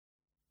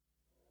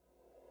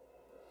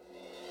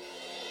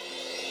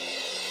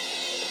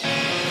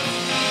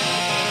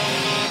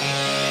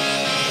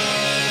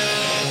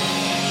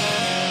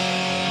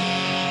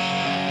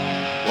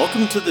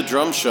Welcome to the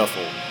Drum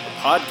Shuffle, a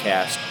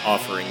podcast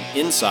offering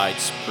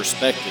insights,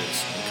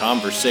 perspectives, and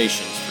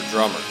conversations for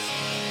drummers.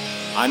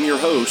 I'm your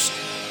host,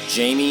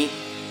 Jamie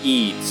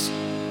Eads.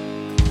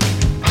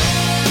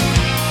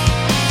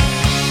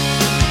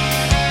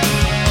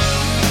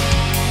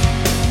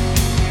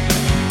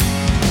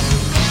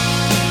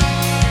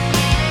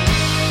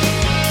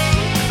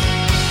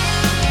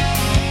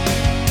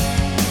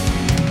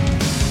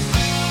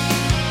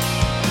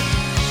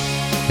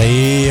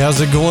 Hey,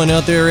 how's it going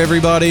out there,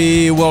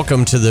 everybody?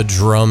 Welcome to the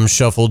Drum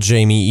Shuffle.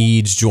 Jamie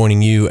Eads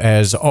joining you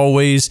as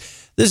always.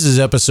 This is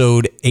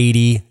episode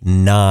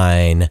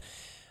 89.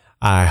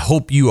 I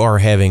hope you are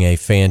having a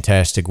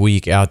fantastic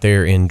week out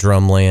there in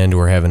Drumland.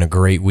 We're having a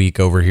great week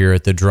over here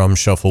at the Drum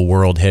Shuffle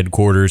World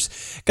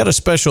Headquarters. Got a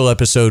special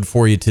episode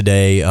for you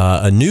today.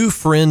 A new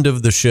friend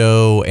of the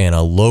show and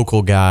a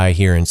local guy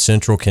here in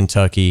Central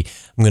Kentucky.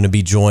 I'm going to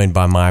be joined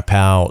by my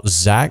pal,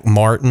 Zach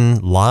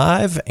Martin,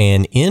 live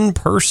and in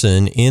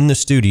person in the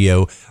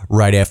studio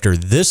right after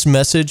this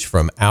message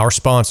from our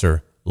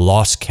sponsor,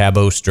 Los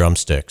Cabos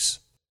Drumsticks.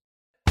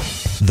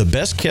 The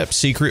best kept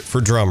secret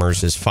for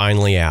drummers is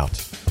finally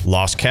out.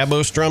 Los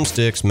Cabos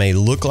drumsticks may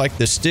look like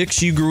the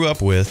sticks you grew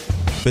up with,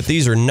 but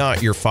these are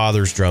not your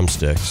father's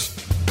drumsticks.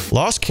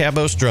 Los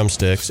Cabos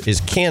Drumsticks is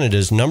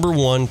Canada's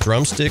 #1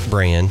 drumstick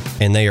brand,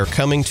 and they are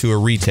coming to a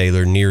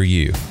retailer near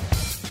you.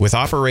 With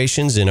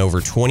operations in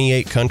over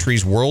 28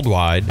 countries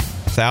worldwide,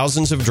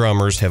 thousands of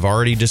drummers have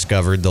already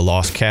discovered the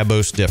Los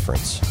Cabos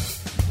difference.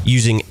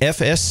 Using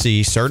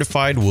FSC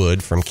certified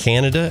wood from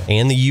Canada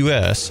and the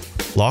US,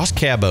 Los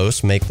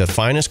Cabos make the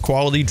finest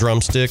quality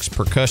drumsticks,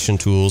 percussion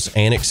tools,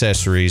 and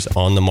accessories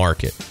on the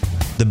market.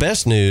 The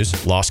best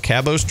news, Los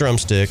Cabos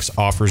Drumsticks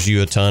offers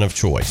you a ton of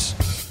choice.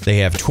 They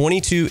have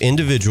 22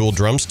 individual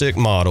drumstick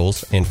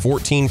models and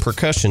 14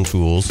 percussion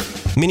tools,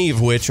 many of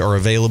which are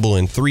available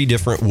in 3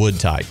 different wood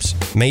types: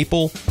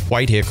 maple,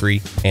 white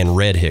hickory, and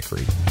red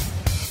hickory.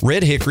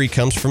 Red hickory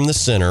comes from the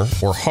center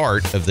or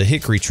heart of the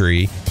hickory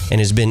tree and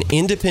has been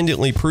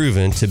independently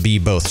proven to be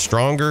both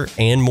stronger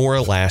and more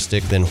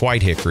elastic than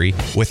white hickory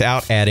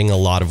without adding a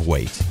lot of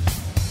weight.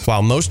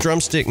 While most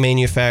drumstick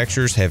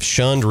manufacturers have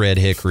shunned red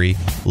hickory,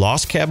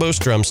 Los Cabos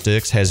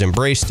Drumsticks has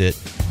embraced it,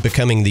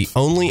 becoming the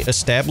only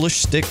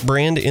established stick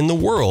brand in the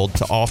world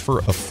to offer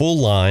a full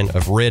line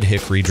of red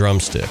hickory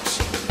drumsticks.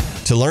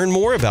 To learn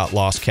more about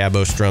Los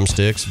Cabos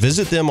Drumsticks,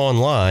 visit them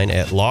online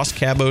at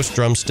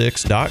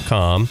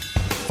loscabosdrumsticks.com.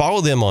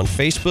 Follow them on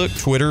Facebook,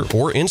 Twitter,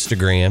 or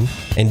Instagram,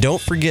 and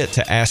don't forget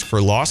to ask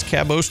for Los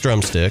Cabos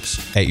Drumsticks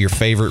at your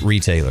favorite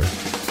retailer.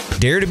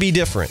 Dare to be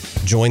different.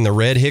 Join the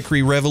Red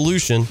Hickory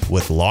Revolution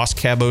with Los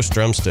Cabos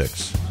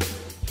Drumsticks.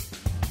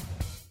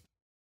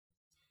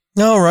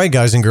 All right,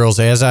 guys and girls,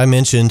 as I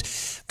mentioned,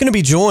 I'm going to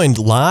be joined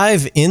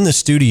live in the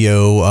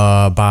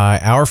studio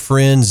by our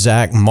friend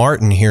Zach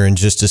Martin here in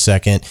just a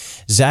second.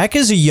 Zach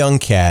is a young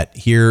cat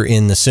here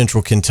in the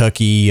Central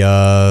Kentucky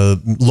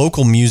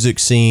local music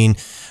scene.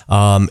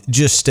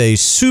 Just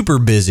stays super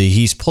busy.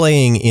 He's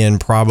playing in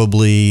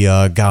probably,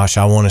 I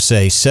want to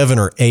say 7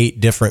 or 8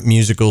 different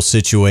musical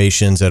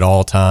situations at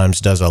all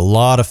times, does a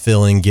lot of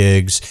filling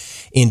gigs.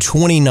 In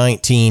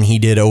 2019, he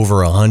did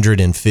over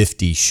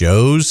 150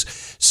 shows.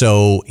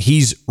 So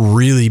he's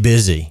really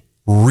busy,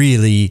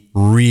 really,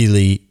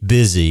 really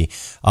busy.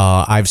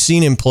 I've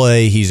seen him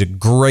play. He's a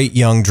great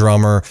young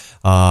drummer.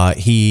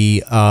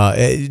 He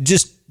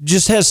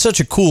just has such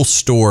a cool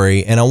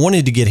story, and I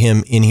wanted to get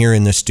him in here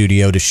in the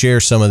studio to share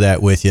some of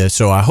that with you.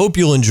 So I hope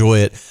you'll enjoy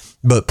it.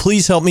 But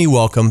please help me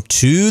welcome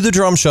to the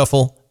Drum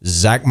Shuffle,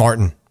 Zach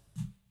Martin.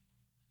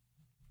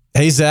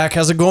 Hey, Zach,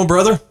 how's it going,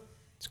 brother?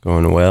 It's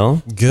going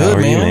well. Good, How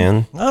are you,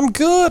 man? I'm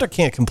good. I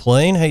can't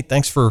complain. Hey,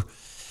 thanks for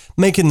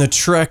making the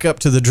trek up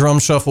to the Drum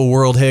Shuffle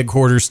World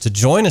Headquarters to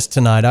join us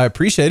tonight. I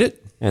appreciate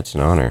it. It's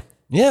an honor.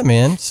 Yeah,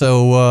 man.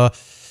 So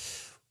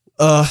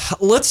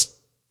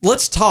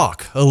let's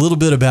talk a little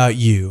bit about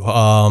you.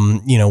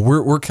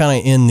 We're kind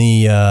of in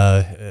the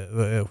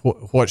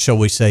what shall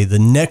we say, the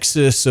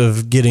nexus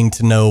of getting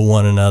to know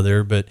one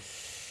another. But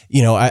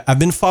I've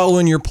been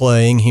following your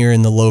playing here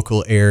in the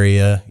local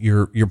area.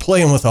 You're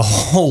playing with a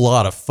whole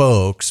lot of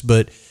folks,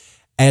 but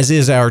as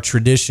is our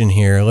tradition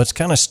here, let's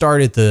kind of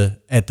start at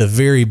the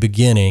very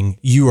beginning.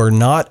 You are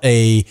not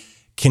a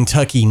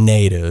Kentucky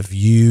native.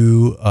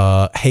 You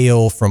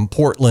hail from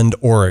Portland,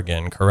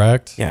 Oregon,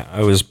 correct? Yeah,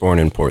 I was born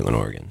in Portland,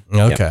 Oregon.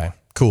 Okay, yep.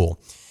 Cool.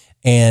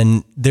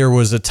 And there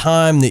was a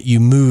time that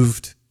you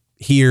moved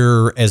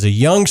here as a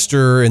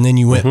youngster, and then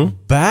you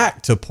went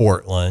back to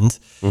Portland.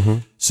 Mm-hmm.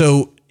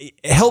 So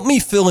help me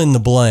fill in the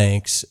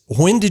blanks.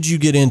 When did you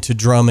get into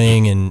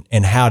drumming,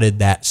 and how did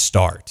that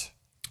start?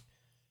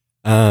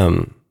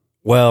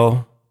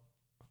 Well,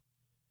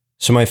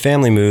 so my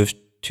family moved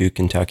to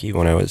Kentucky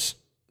when I was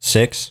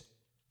 6.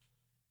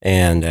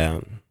 And,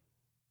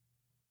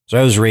 so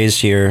I was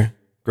raised here,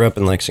 grew up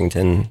in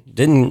Lexington,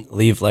 didn't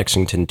leave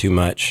Lexington too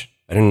much.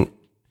 I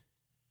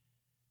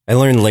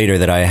learned later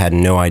that I had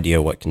no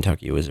idea what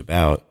Kentucky was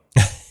about.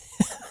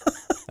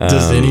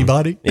 Does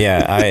anybody?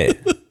 Yeah.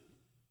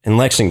 In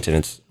Lexington,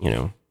 it's,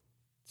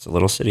 it's a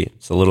little city.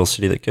 It's a little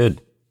city that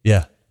could.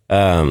 Yeah.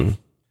 When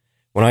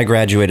I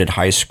graduated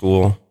high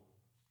school,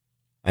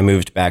 I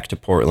moved back to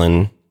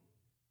Portland.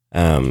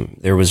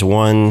 There was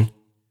one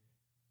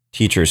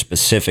teacher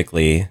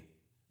specifically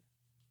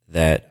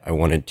that I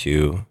wanted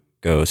to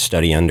go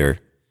study under.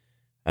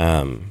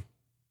 And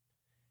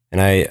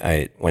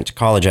I went to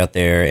college out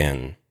there,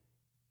 and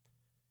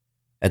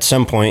at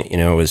some point,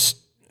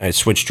 I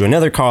switched to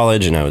another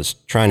college, and I was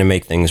trying to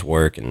make things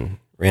work and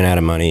ran out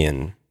of money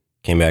and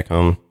came back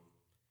home.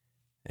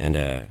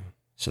 And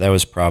so that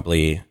was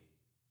probably, I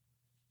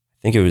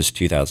think it was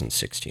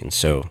 2016.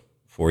 So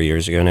 4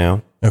 years ago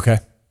now. Okay.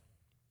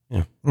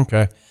 Yeah.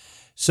 Okay.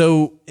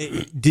 So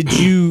did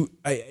you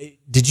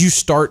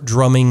start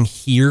drumming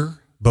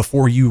here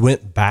before you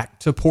went back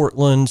to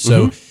Portland?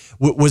 So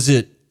was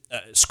it a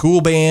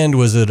school band?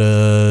 Was it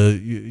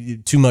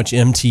too much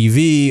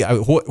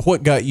MTV?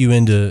 What got you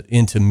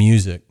into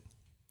music?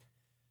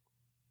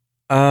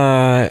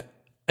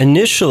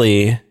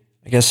 Initially,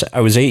 I guess I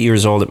was 8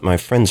 years old at my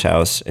friend's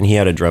house, and he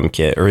had a drum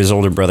kit, or his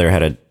older brother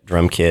had a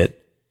drum kit.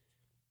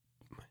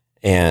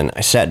 And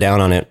I sat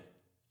down on it,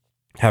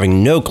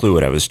 having no clue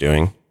what I was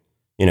doing.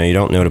 You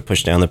don't know to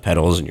push down the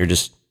pedals, and you're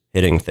just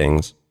hitting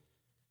things.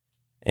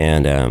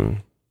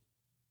 And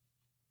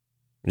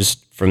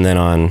just from then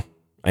on,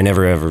 I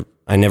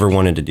never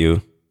wanted to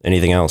do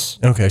anything else.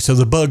 Okay, so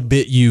the bug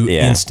bit you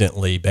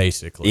instantly,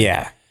 basically.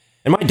 Yeah.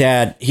 And my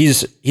dad,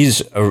 he's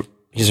a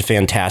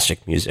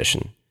fantastic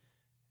musician,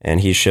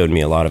 and he showed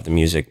me a lot of the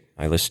music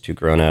I listened to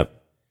growing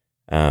up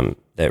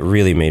that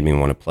really made me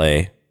want to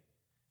play.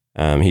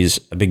 He's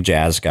a big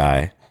jazz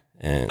guy,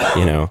 and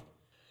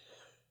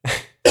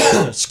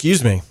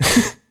excuse me.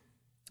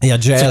 Yeah,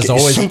 jazz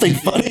always something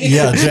funny.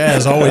 Yeah,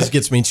 jazz always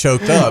gets me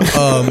choked up.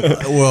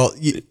 Well,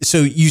 so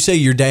you say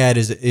your dad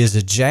is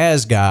a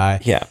jazz guy.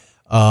 Yeah.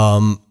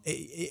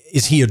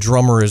 Is he a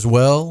drummer as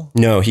well?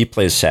 No, he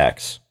plays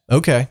sax.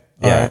 Okay.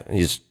 Yeah, right.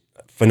 He's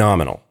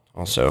phenomenal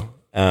also.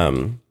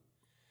 And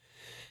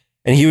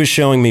he was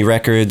showing me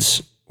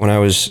records when I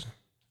was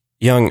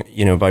young,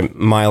 by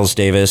Miles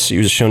Davis. He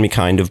was showing me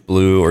Kind of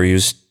Blue, or he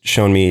was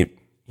showing me,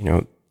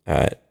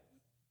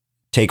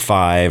 Take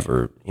Five,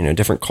 or,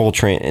 different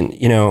Coltrane, and,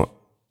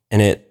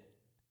 and it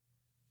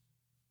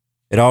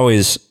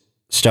always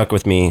stuck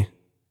with me.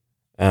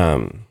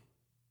 And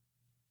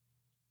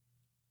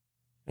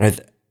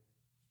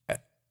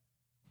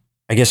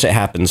I guess it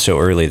happened so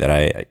early that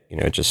I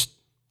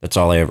that's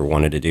all I ever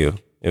wanted to do.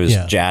 It was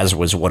jazz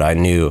was what I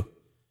knew.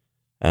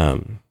 Yeah.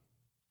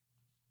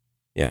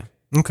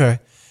 Okay.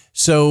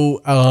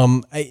 So,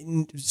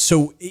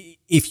 so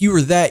if you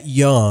were that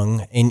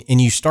young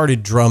and you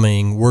started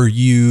drumming, were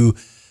you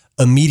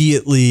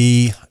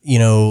immediately,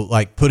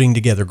 like putting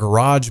together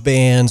garage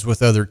bands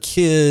with other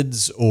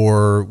kids,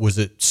 or was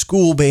it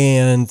school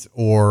band,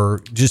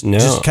 or just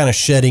kind of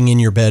shedding in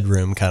your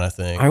bedroom kind of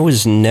thing? I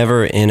was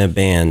never in a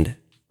band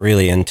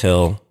really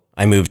until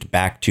I moved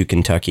back to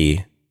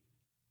Kentucky,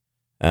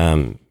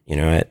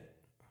 at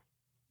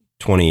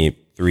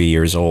 23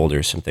 years old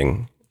or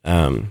something.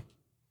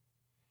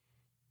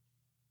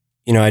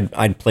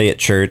 I'd play at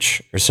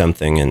church or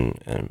something,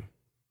 and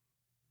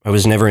I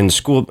was never in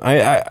school.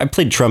 I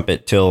played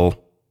trumpet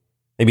till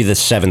maybe the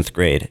 7th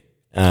grade.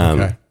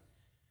 Okay.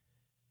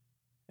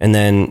 And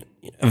then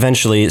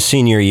eventually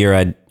senior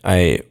year,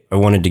 I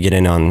wanted to get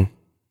in on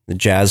the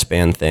jazz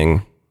band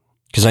thing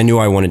because I knew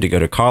I wanted to go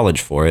to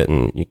college for it,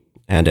 and you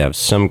had to have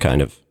some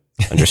kind of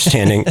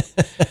understanding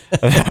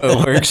of how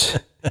it works.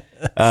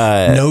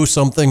 Know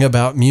something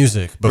about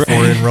music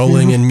before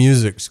enrolling in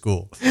music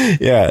school.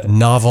 Yeah.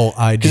 Novel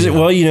idea.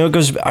 It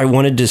goes, I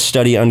wanted to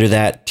study under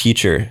that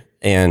teacher,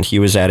 and he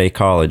was at a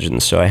college.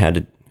 And so I had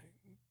to,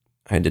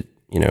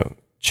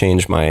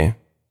 change my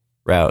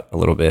route a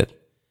little bit.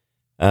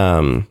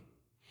 But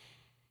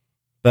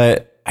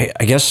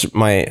I guess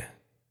I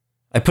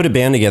put a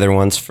band together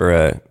once for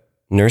a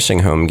nursing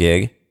home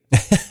gig.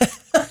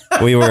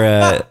 We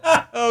were,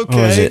 what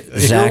was it?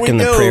 Zach and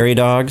the Prairie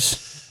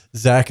Dogs.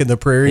 Zach and the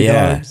Prairie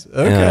Dogs.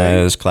 Okay.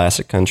 It was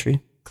classic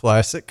country.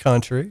 Classic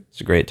country. It's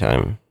a great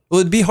time. Well,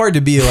 it'd be hard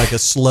to be like a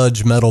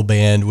sludge metal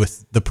band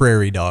with the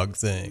Prairie Dog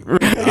thing.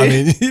 Right. I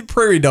mean,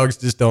 Prairie Dogs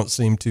just don't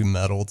seem too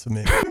metal to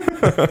me.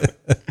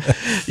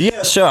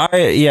 Yeah. So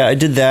I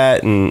did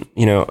that, and,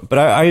 but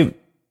I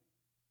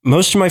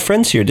most of my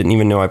friends here didn't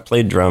even know I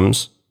played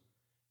drums.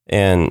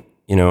 And,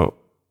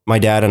 my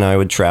dad and I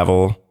would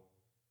travel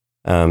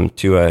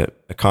to a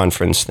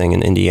conference thing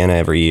in Indiana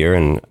every year,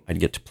 and I'd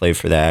get to play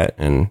for that.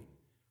 And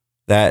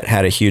that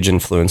had a huge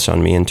influence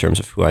on me in terms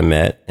of who I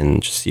met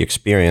and just the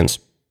experience.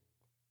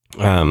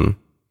 And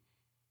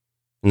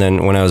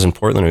then when I was in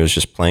Portland, it was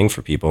just playing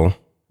for people.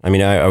 I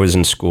mean, I was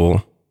in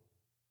school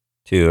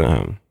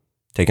too,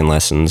 taking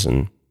lessons,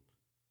 and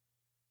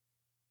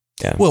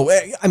yeah. Well,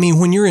 I mean,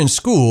 when you're in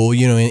school,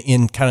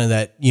 in kind of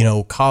that,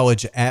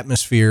 college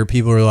atmosphere,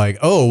 people are like,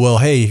 oh, well,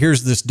 hey,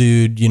 here's this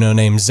dude,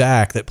 named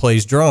Zach that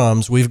plays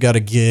drums. We've got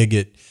a gig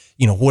at,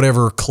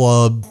 whatever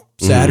club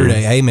Saturday.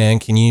 Mm-hmm. Hey, man,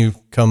 can you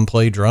come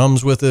play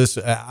drums with us?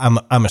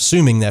 I'm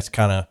assuming that's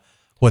kind of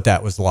what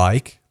that was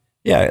like.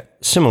 Yeah,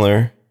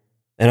 similar.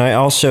 And I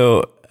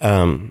also,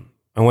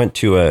 I went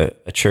to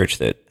a church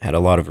that had a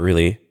lot of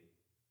really,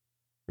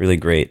 really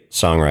great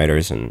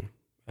songwriters, and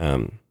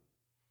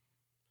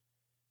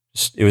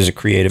it was a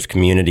creative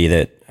community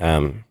that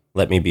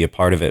let me be a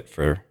part of it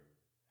for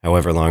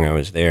however long I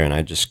was there, and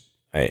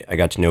I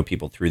got to know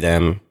people through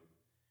them,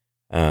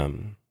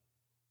 and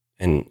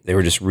they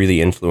were just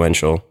really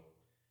influential.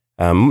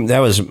 That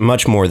was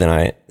much more than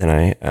I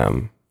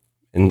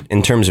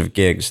in terms of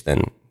gigs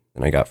than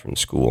I got from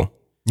school.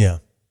 Yeah.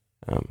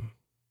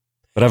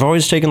 But I've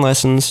always taken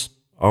lessons,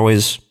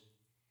 always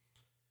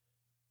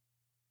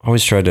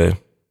tried to,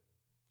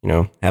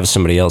 have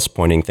somebody else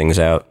pointing things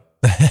out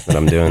that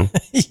I'm doing.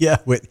 Yeah.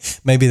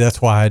 Maybe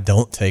that's why I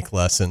don't take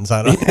lessons.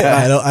 I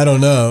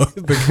don't know,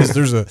 because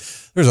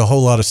there's a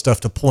whole lot of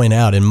stuff to point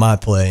out in my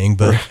playing,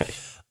 but,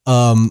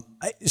 right.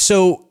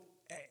 So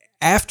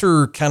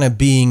after kind of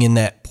being in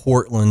that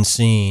Portland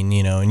scene,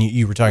 and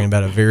you were talking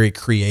about a very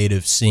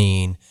creative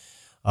scene,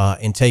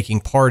 and taking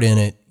part in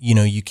it,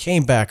 you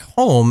came back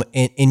home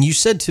and you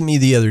said to me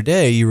the other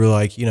day, you were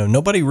like,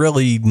 nobody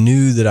really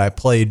knew that I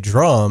played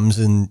drums,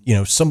 and,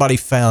 somebody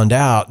found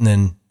out, and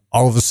then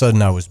all of a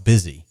sudden I was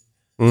busy.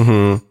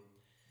 Mm-hmm.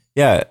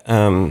 Yeah.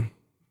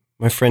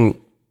 My friend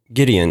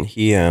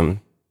Gideon,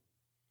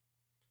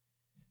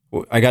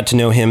 I got to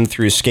know him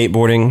through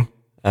skateboarding.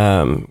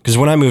 'Cause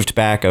when I moved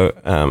back,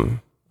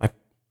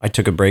 I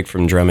took a break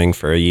from drumming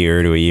for a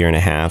year to a year and a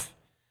half.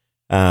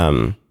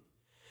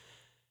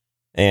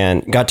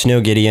 And got to know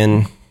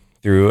Gideon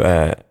through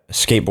a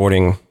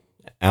skateboarding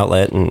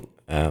outlet, and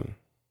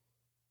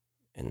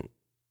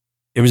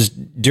it was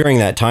during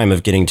that time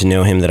of getting to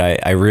know him that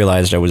I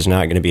realized I was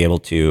not going to be able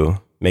to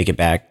make it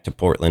back to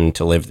Portland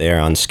to live there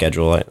on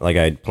schedule like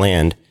I'd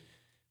planned.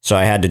 So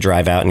I had to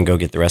drive out and go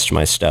get the rest of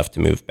my stuff to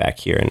move back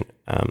here. And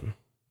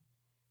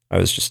I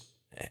was just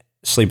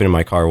sleeping in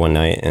my car one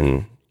night,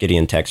 and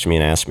Gideon texted me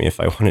and asked me if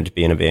I wanted to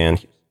be in a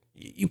band.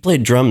 You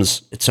played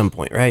drums at some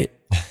point, right?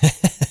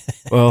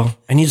 Well,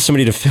 I need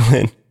somebody to fill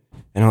in.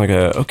 And I'm like,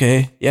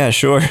 okay, yeah,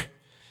 sure.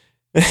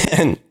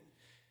 And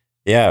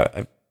yeah,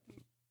 I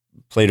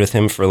played with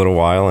him for a little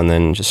while, and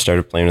then just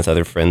started playing with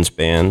other friends'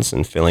 bands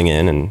and filling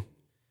in, and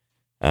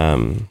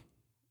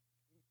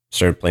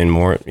started playing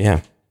more.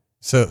 Yeah.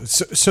 So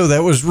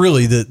that was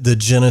really the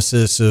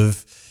genesis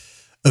of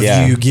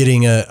you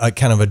getting a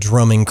kind of a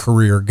drumming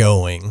career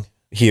going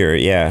here.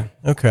 Yeah.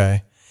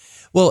 Okay.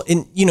 Well,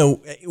 and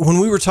when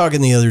we were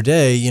talking the other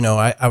day,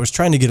 I was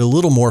trying to get a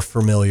little more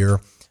familiar.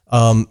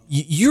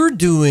 You're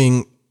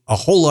doing a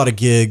whole lot of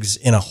gigs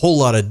in a whole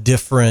lot of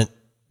different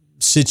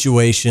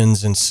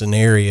situations and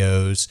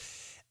scenarios.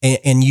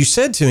 And you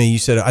said to me,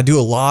 I do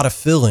a lot of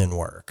fill-in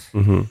work.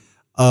 Mm-hmm.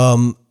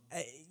 And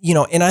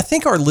I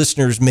think our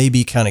listeners may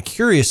be kind of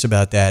curious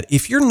about that.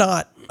 If you're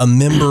not a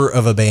member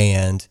of a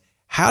band,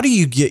 how do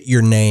you get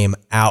your name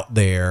out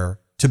there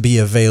to be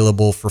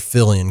available for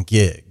fill-in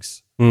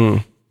gigs?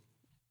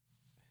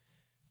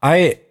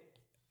 I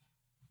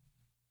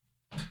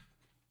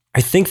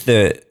think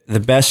the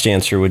best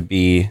answer would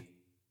be,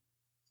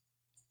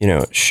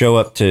 go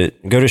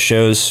to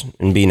shows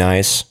and be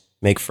nice,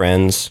 make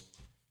friends,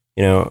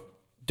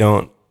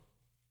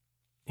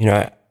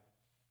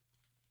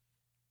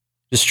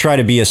 just try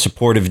to be a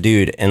supportive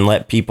dude and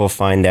let people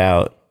find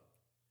out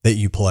that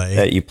you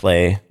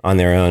play on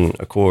their own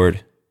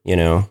accord,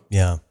 Yeah.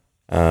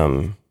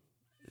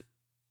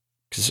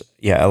 Cause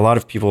a lot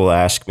of people will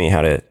ask me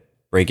how to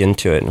break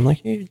into it. And I'm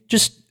like, I'm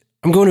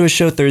going to a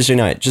show Thursday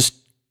night. Just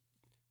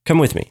come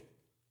with me.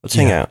 Let's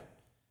hang out,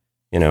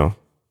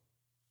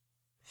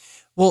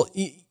 Well,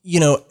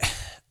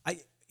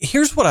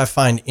 here's what I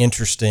find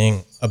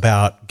interesting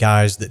about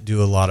guys that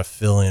do a lot of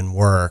fill-in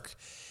work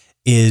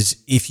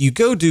is if you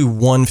go do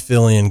one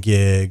fill-in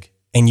gig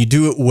and you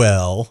do it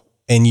well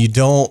and you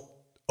don't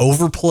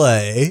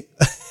overplay,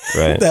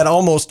 right, that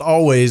almost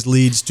always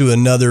leads to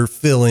another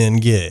fill-in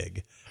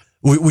gig.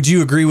 Would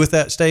you agree with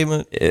that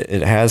statement?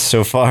 It has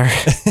so far.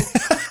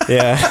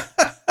 Yeah.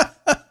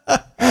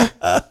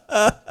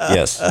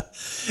 Yes.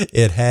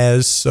 It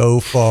has so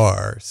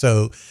far.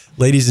 So,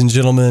 ladies and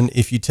gentlemen,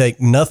 if you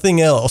take nothing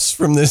else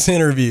from this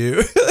interview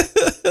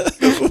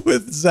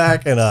with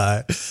Zach and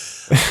I,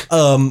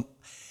 I've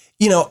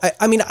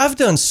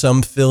done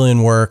some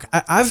fill-in work.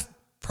 I've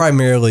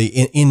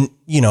primarily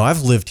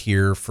I've lived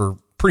here for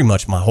pretty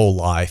much my whole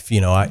life.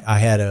 I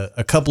had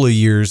a couple of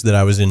years that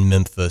I was in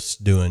Memphis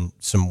doing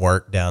some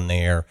work down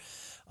there.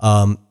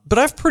 But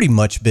I've pretty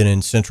much been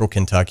in Central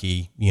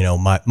Kentucky,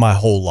 my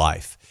whole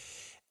life.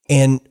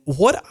 And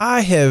what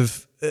I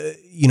have,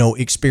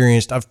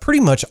 experienced, I've pretty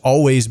much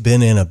always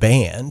been in a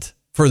band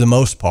for the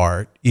most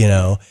part,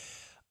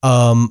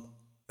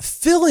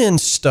 fill-in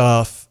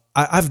stuff.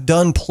 I've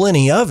done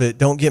plenty of it.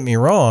 Don't get me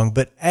wrong.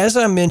 But as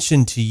I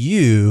mentioned to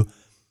you,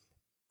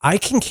 I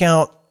can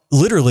count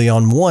literally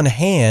on one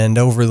hand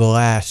over the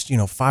last,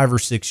 5 or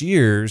 6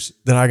 years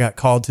that I got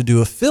called to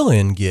do a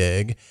fill-in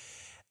gig.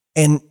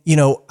 And,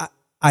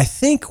 I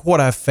think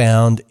what I've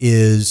found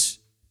is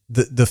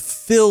the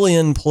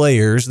fill-in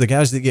players, the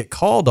guys that get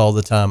called all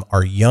the time,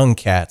 are young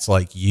cats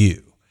like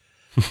you.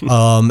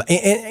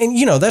 And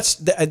you know,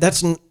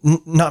 that's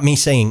not me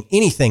saying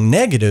anything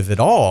negative at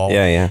all.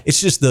 Yeah.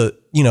 It's just the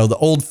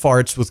old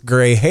farts with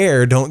gray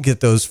hair don't get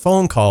those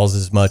phone calls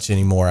as much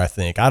anymore, I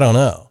think. I don't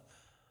know.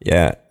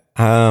 Yeah.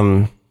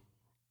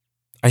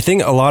 I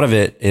think a lot of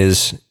it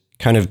is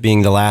kind of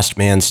being the last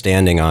man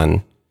standing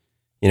on,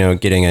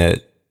 getting a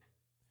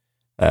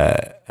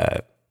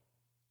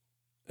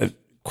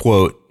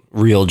quote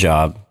real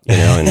job,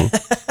 and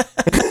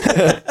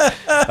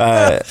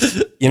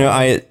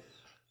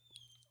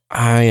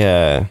I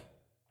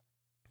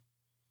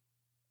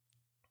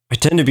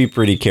tend to be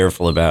pretty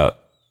careful about,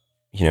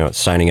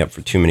 signing up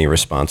for too many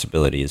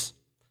responsibilities.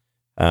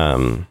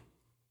 And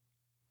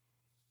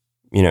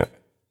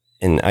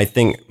I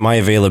think my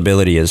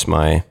availability is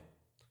my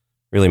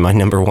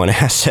number one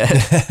asset.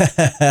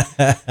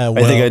 I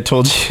think I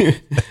told you,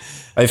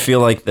 I feel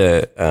like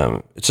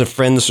it's a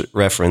Friends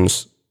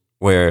reference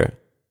where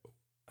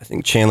I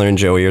think Chandler and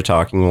Joey are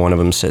talking. One of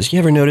them says, "You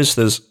ever notice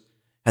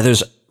how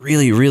those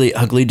really, really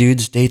ugly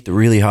dudes date the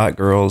really hot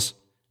girls?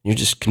 You're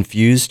just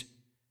confused.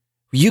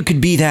 You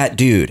could be that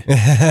dude."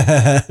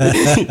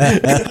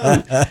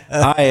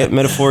 I,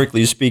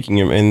 metaphorically speaking,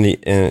 I'm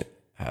the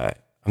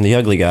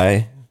ugly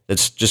guy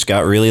that's just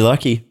got really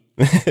lucky.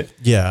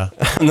 Yeah.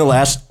 I'm the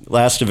last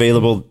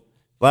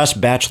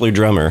bachelor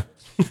drummer.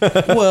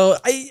 Well,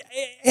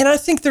 I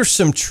think there's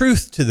some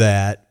truth to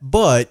that,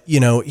 but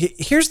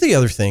here's the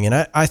other thing.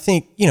 And I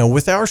think,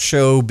 with our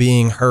show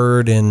being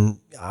heard in,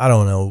 I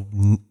don't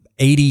know,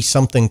 80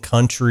 something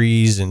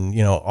countries and,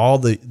 all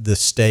the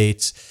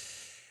states,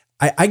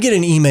 I get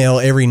an email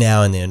every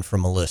now and then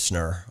from a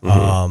listener.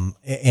 And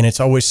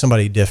it's always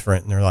somebody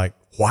different. And they're like,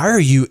 "Why are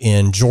you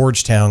in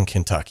Georgetown,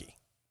 Kentucky?"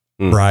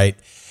 Right.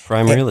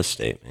 Prime real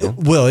estate, man.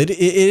 Well, it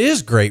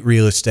is great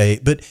real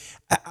estate, but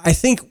I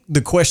think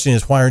the question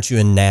is, why aren't you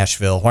in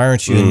Nashville? Why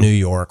aren't you in New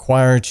York?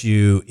 Why aren't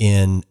you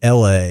in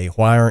LA?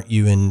 Why aren't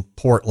you in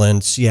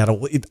Portland,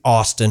 Seattle,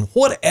 Austin,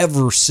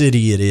 whatever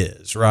city it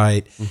is,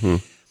 right?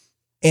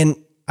 And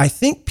I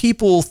think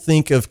people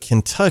think of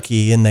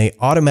Kentucky and they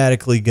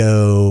automatically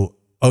go,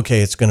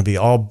 okay, it's going to be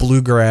all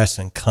bluegrass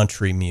and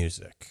country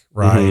music,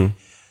 right?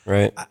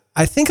 Right.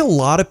 I think a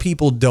lot of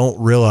people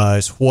don't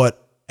realize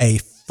what a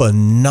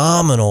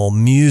phenomenal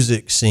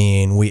music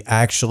scene we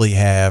actually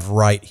have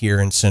right here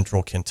in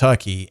central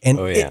Kentucky. And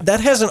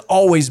that hasn't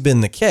always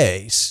been the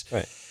case,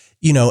 right?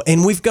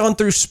 And we've gone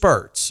through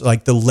spurts.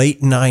 Like the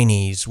late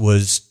 90s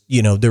was,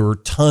 there were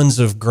tons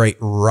of great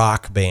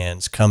rock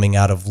bands coming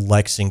out of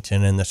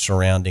Lexington and the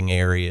surrounding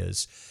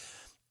areas.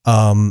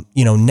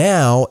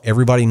 Now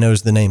everybody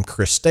knows the name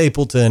Chris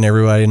Stapleton.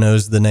 Everybody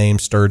knows the name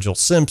Sturgill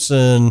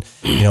Simpson,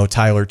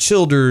 Tyler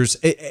Childers.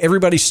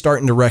 Everybody's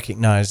starting to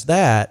recognize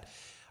that.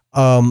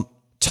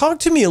 Talk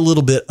to me a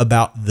little bit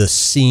about the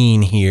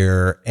scene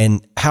here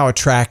and how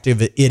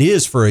attractive it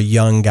is for a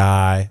young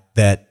guy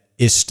that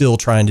is still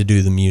trying to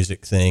do the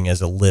music thing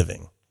as a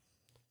living.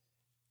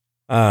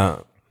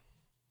 First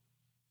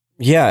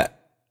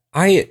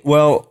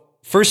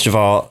of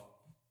all,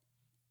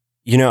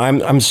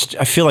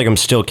 I feel like I'm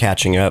still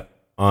catching up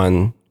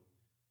on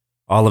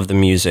all of the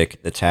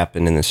music that's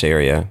happened in this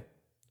area.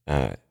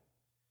 There's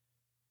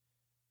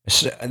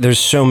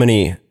so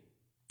many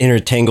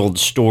intertangled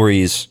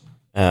stories.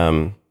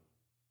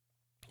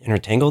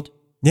 Intertangled?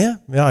 Yeah.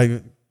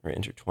 Or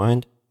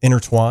intertwined?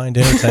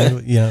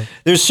 Intertangled, yeah.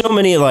 There's so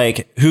many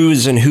like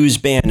who's in whose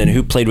band and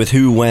who played with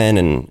who when.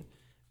 And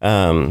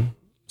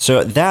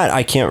so that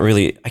I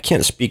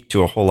can't speak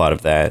to a whole lot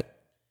of that.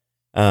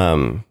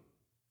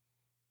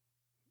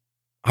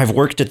 I've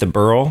worked at the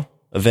Burl,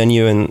 a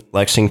venue in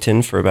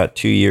Lexington, for about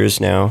 2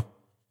 years now.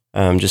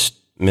 Just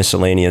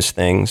miscellaneous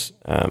things,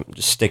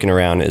 just sticking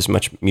around as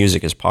much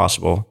music as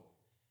possible.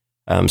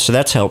 So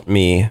that's helped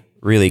me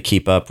really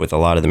keep up with a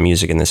lot of the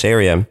music in this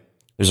area.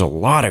 There's a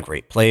lot of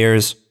great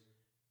players.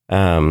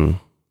 I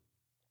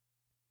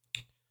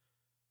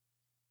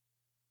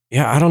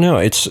don't know.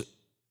 It's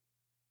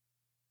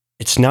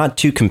not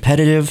too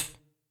competitive,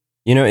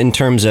 in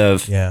terms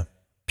of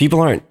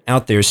people aren't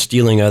out there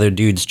stealing other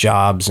dudes'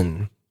 jobs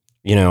and,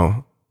 you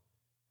don't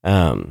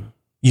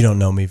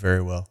know me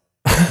very well.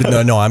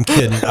 No, I'm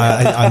kidding.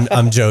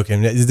 I'm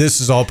joking. This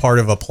is all part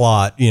of a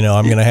plot.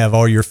 I'm going to have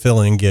all your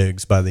fill-in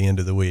gigs by the end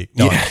of the week.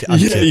 No, I'm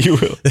kidding. You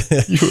will.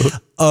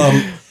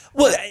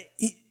 Well,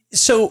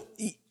 so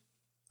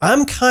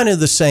I'm kind of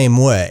the same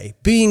way.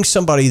 Being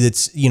somebody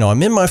that's,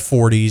 I'm in my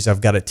 40s.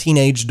 I've got a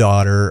teenage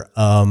daughter.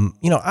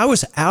 I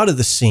was out of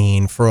the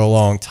scene for a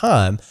long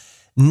time.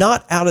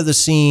 Not out of the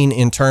scene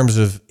in terms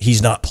of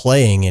he's not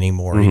playing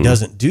anymore. He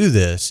doesn't do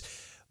this.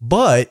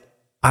 But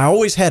I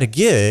always had a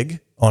gig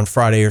on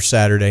Friday or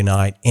Saturday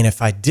night. And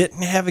if I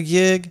didn't have a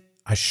gig,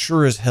 I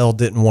sure as hell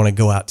didn't want to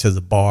go out to the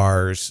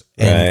bars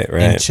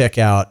and check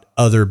out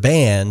other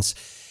bands.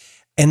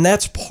 And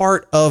that's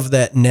part of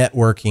that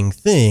networking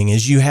thing,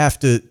 is you have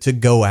to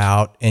go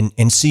out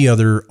and see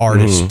other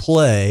artists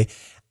play.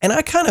 And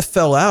I kind of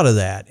fell out of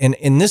that.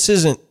 And this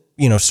isn't,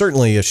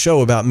 certainly a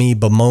show about me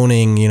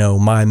bemoaning,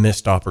 my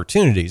missed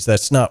opportunities.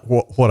 That's not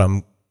what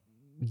I'm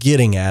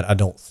getting at, I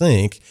don't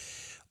think.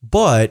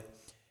 But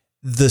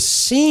the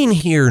scene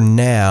here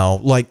now,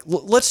 like,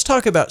 let's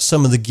talk about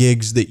some of the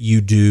gigs that you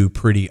do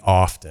pretty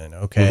often.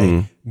 Okay.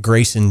 Mm-hmm.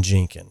 Grayson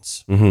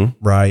Jenkins,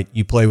 Mm-hmm. right?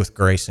 You play with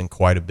Grayson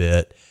quite a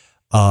bit.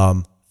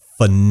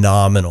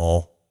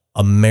 Phenomenal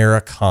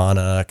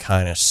Americana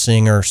kind of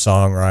singer,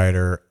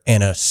 songwriter,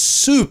 and a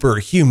super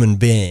human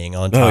being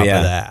on top of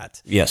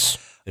that. Yes.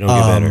 They don't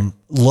get better.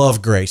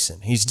 Love Grayson.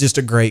 He's just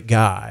a great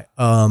guy.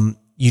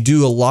 You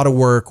do a lot of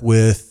work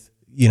with,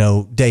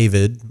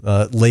 David,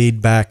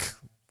 laid back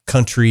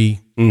country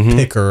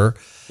picker.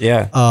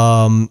 Yeah.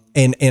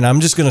 And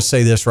I'm just going to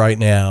say this right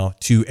now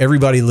to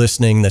everybody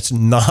listening that's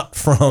not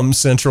from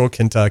Central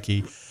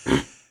Kentucky.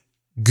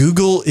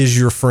 Google is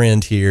your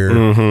friend here.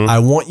 I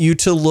want you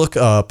to look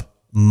up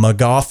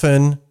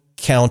Magoffin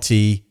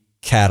County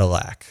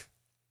Cadillac.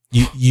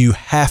 You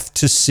have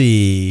to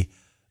see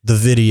the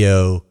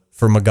video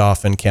for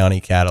Magoffin County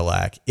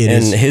Cadillac.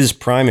 His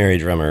primary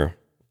drummer,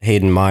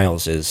 Hayden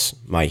Miles, is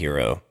my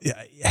hero.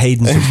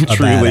 Hayden's a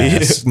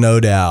badass, no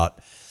doubt.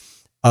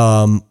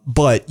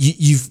 But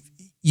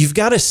you've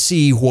got to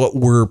see what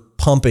we're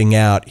pumping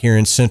out here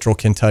in Central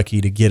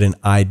Kentucky to get an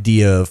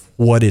idea of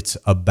what it's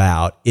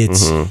about.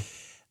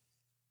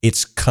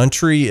 It's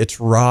country, it's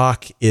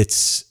rock,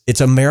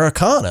 it's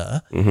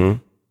Americana,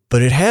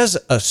 but it has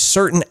a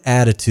certain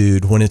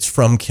attitude when it's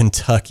from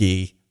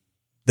Kentucky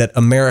that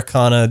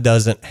Americana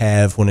doesn't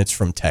have when it's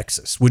from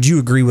Texas. Would you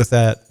agree with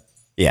that?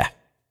 Yeah.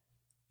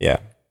 Yeah.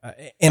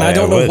 And I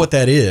don't know what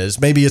that is.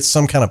 Maybe it's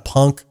some kind of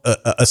punk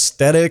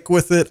aesthetic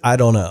with it. I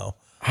don't know.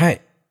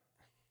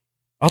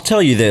 I'll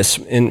tell you this,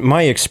 in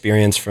my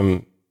experience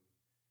from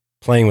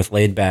playing with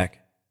Laidback,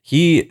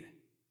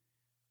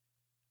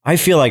 I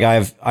feel like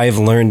I've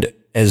learned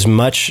as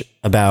much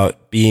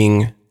about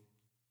being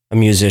a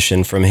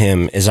musician from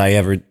him as I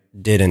ever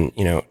did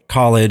in,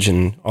 college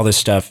and all this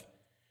stuff.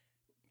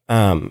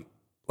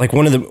 Like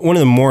one of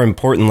the more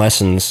important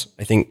lessons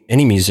I think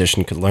any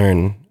musician could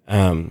learn,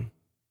 and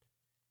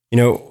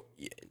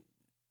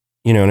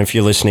if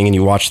you're listening and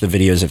you watch the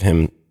videos of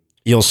him,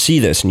 you'll see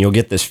this and you'll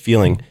get this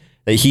feeling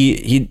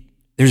that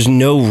there's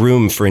no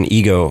room for an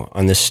ego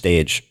on this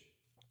stage.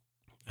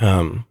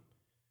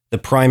 The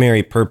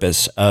primary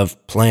purpose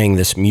of playing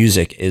this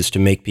music is to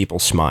make people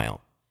smile.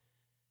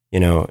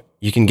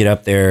 You can get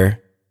up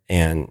there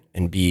and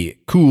be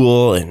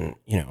cool and,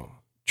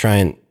 try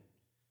and,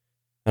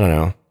 I don't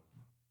know.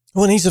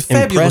 Well, and he's a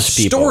fabulous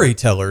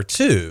storyteller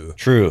too.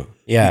 True.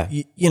 Yeah.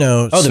 The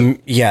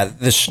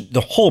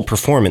whole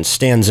performance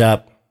stands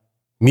up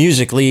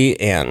musically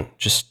and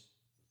just,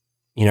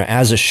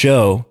 as a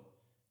show,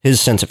 his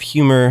sense of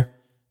humor,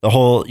 the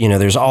whole,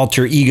 there's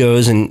alter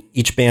egos and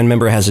each band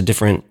member has a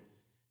different,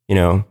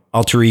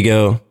 alter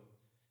ego.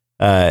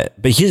 But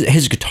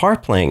his guitar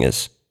playing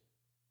is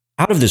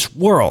out of this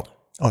world.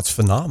 Oh, it's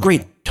phenomenal.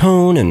 Great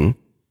tone. And,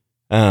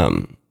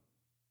 but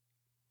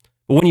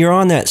when you're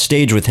on that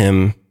stage with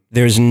him,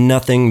 there's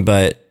nothing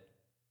but,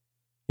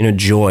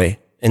 joy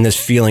and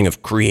this feeling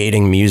of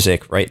creating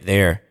music right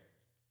there.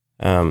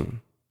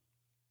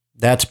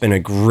 That's been a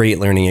great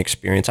learning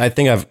experience. I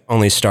think I've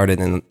only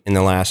started in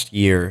the last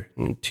year,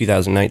 in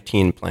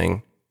 2019,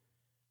 playing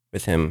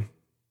with him.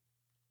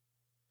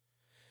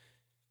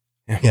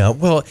 Yeah.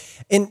 Well,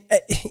 and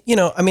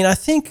I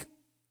think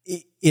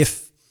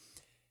if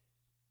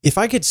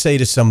I could say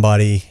to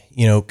somebody,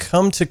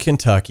 come to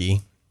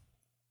Kentucky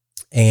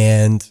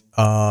and,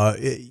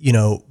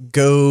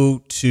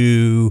 go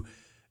to,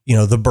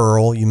 the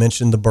Burl, you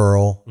mentioned the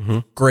Burl,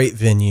 great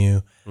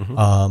venue,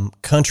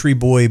 Country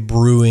Boy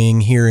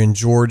Brewing here in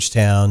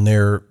Georgetown,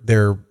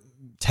 their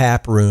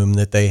tap room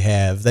that they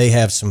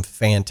have some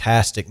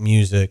fantastic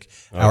music.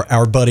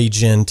 Our buddy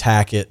Jen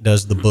Tackett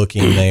does the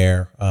booking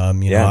there. I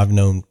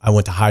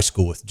went to high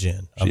school with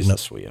Jen. She's a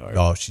sweetheart.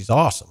 Oh, she's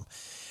awesome.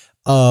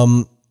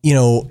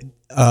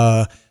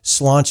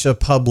 Slancha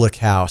Public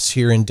House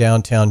here in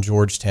downtown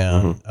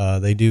Georgetown.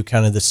 They do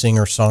kind of the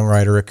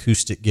singer-songwriter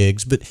acoustic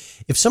gigs. But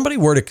if somebody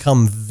were to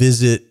come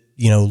visit,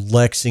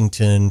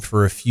 Lexington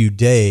for a few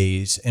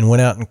days and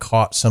went out and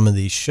caught some of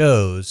these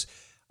shows,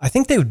 I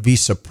think they would be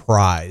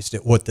surprised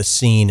at what the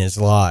scene is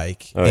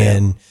like. Oh,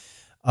 yeah.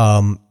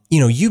 And,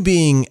 you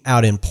being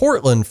out in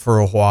Portland for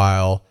a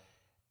while,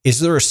 is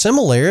there a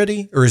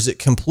similarity or is it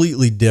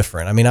completely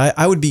different? I mean,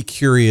 I would be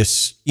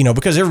curious,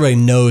 because everybody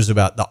knows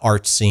about the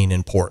art scene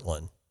in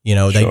Portland.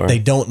 Sure. They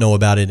don't know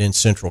about it in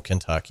Central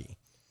Kentucky.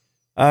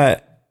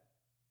 It's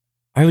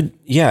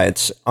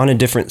on a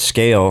different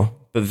scale,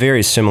 but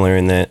very similar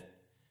in that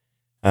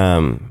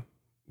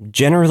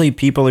generally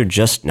people are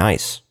just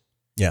nice.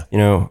 Yeah.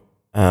 You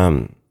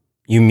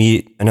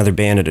meet another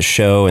band at a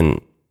show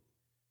and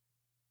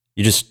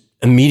you just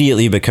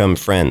immediately become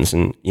friends.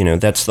 And,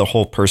 that's the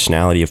whole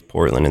personality of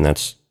Portland. And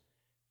that's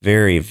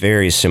very,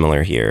 very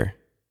similar here.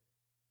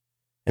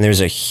 And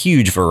there's a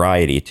huge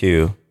variety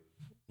too.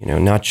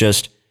 Not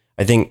just,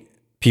 I think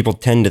people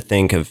tend to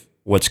think of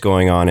what's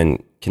going on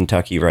in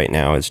Kentucky right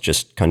now as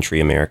just country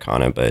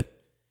Americana, but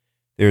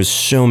there's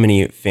so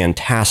many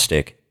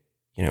fantastic,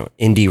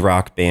 indie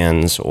rock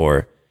bands,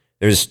 or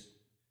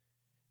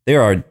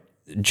there are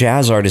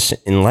jazz artists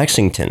in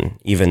Lexington,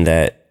 even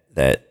that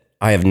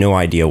I have no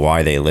idea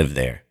why they live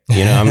there.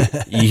 You know,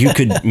 you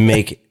could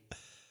make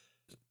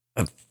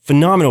a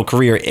phenomenal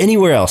career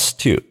anywhere else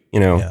too, you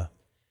know. Yeah.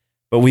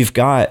 But we've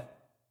got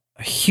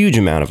a huge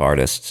amount of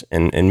artists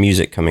and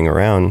music coming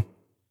around.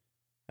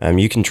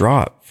 You can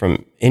draw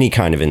from any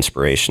kind of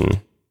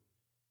inspiration.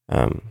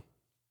 It's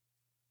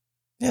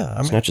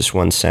not just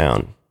one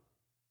sound.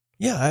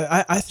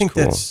 Yeah, I think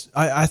cool.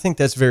 I think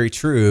that's very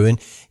true. And,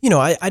 you know,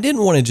 I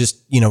didn't want to just,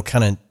 you know,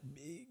 kind of,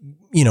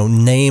 you know,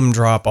 name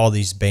drop all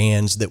these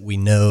bands that we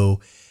know,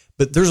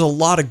 but there's a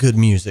lot of good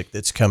music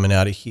that's coming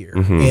out of here.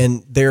 Mm-hmm.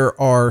 And there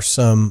are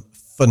some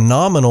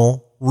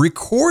phenomenal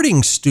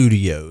recording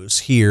studios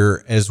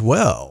here as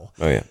well.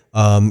 Oh, yeah.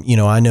 You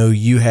know, I know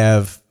you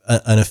have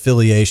an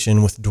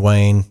affiliation with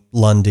Dwayne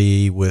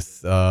Lundy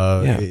with,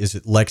 is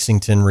it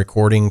Lexington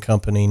Recording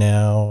Company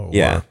now? Or?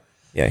 Yeah.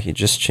 Yeah, he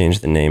just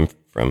changed the name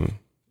from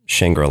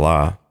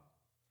Shangri-La.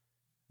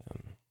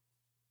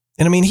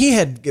 And I mean, he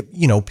had,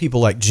 you know,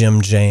 people like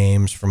Jim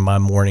James from My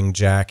Morning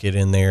Jacket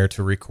in there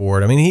to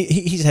record. I mean,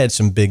 he's had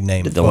some big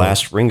names. Did the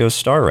last Ringo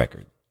Starr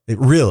record. It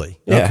really?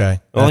 Yeah.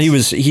 Okay. Well,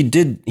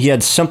 he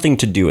had something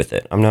to do with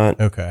it. I'm not.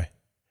 Okay.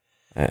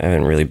 I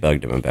haven't really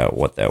bugged him about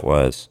what that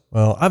was.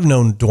 Well, I've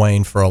known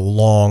Dwayne for a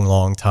long,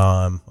 long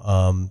time.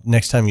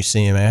 Next time you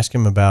see him, ask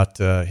him about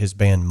his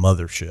band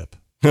Mothership.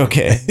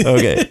 Okay.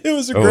 It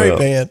was a great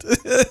band.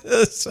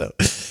 So,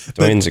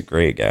 Dwayne's a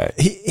great guy.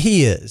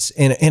 He is,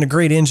 and a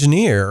great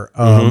engineer.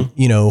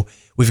 You know,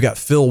 we've got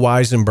Phil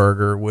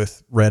Weisenberger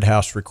with Red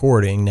House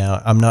Recording.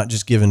 Now, I'm not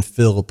just giving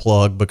Phil a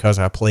plug because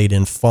I played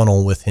in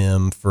Funnel with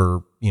him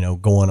for, you know,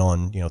 going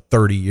on,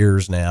 30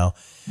 years now.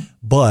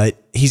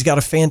 But he's got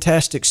a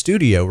fantastic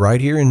studio right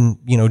here in,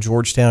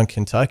 Georgetown,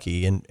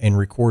 Kentucky, and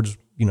records,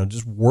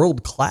 just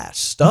world-class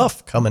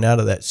stuff coming out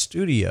of that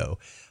studio.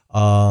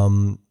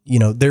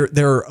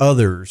 There are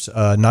others.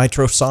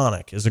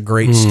 Nitrosonic is a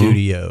great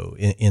studio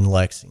in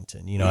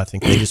Lexington. I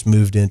think they just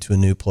moved into a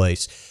new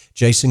place.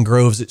 Jason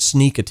Groves at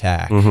Sneak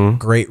Attack,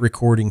 great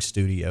recording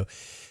studio.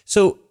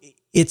 So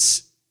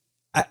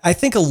I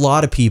think a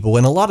lot of people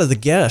and a lot of the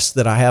guests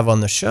that I have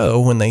on the show,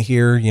 when they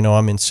hear,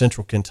 I'm in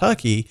Central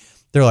Kentucky,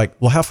 they're like,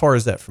 well, how far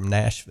is that from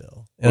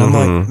Nashville? And I'm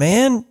like,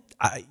 man,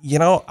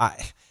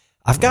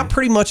 I've got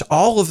pretty much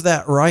all of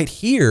that right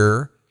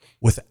here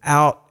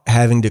without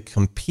having to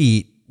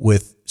compete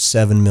with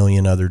 7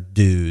 million other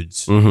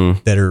dudes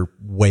that are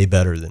way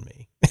better than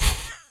me.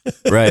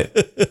 Right.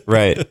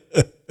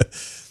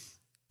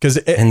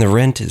 And the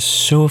rent is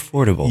so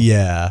affordable.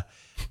 Yeah.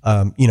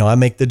 I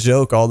make the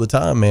joke all the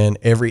time, man.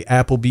 Every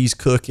Applebee's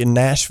cook in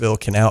Nashville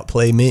can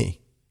outplay me.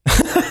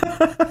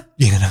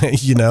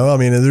 I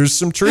mean, there's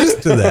some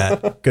truth to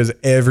that because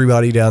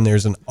everybody down there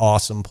is an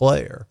awesome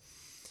player.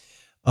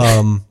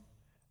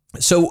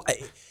 So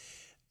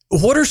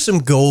what are some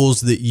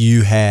goals that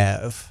you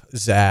have,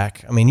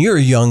 Zach? I mean, you're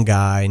a young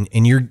guy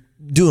and you're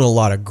doing a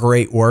lot of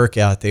great work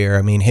out there.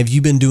 I mean, have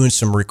you been doing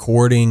some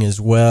recording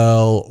as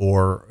well?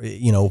 Or,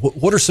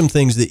 what are some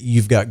things that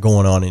you've got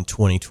going on in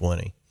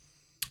 2020?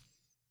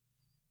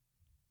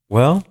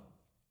 Well, I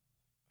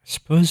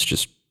suppose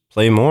just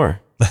play more.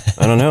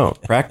 I don't know,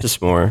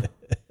 practice more.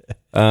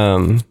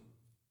 I've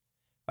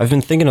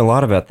been thinking a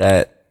lot about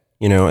that,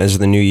 as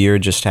the new year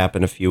just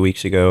happened a few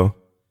weeks ago,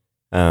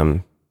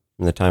 from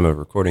the time of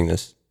recording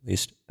this, at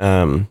least.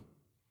 Now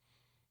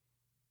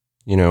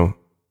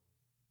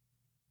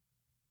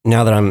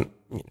that I'm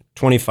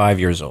 25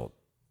 years old,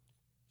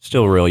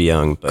 still real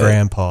young, but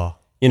grandpa,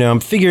 I'm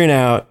figuring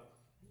out,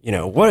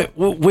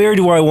 where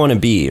do I want to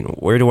be and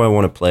where do I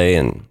want to play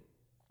and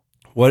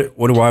what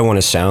do I want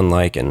to sound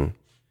like and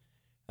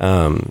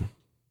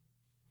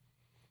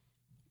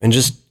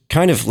just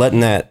kind of letting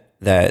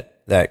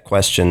that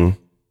question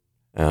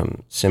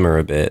simmer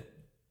a bit.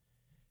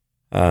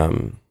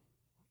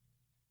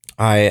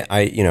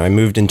 I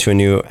moved into a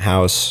new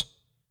house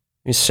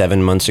maybe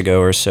 7 months ago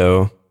or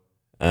so,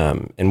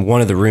 and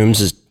one of the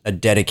rooms is a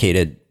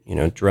dedicated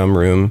drum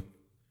room.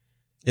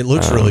 It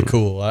looks really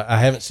cool. I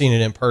haven't seen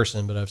it in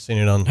person, but I've seen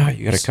it on. Oh,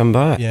 you got to come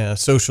by. Yeah,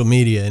 social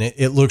media, and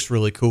it looks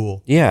really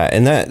cool. Yeah,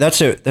 and that's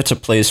a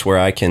place where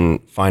I can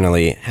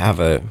finally have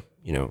I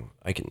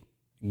can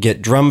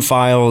get drum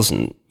files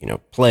and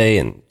play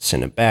and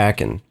send it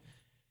back and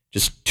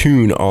just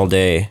tune all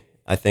day.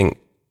 I think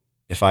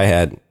if I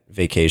had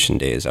vacation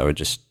days, I would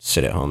just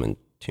sit at home and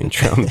tune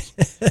drums.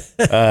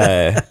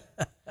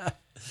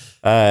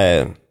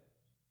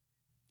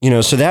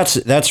 So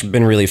that's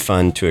been really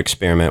fun to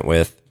experiment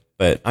with.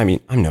 But I mean,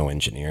 I'm no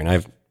engineer, and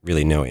I've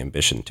really no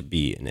ambition to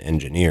be an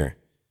engineer.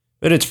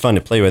 But it's fun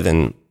to play with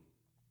and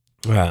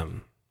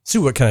see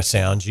what kind of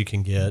sounds you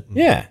can get.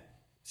 Yeah,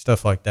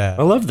 stuff like that.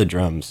 I love the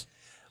drums.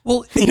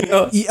 Well,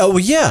 oh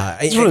yeah,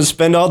 I just want to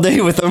spend all day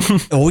with them.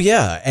 Oh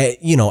yeah,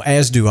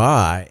 as do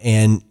I.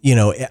 And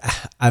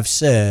I've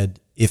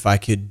said if I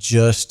could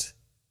just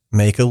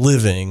make a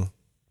living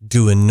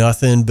doing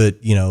nothing but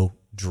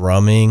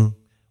drumming,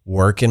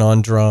 working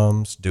on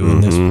drums, doing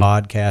this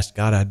podcast,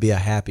 God, I'd be a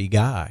happy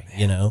guy,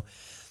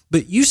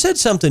 But you said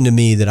something to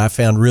me that I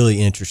found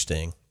really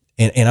interesting.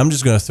 and I'm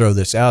just going to throw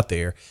this out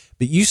there,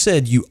 but you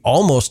said you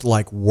almost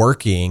like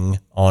working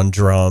on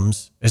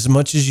drums as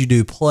much as you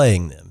do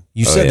playing them.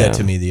 You said that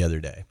to me the other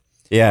day.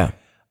 Yeah.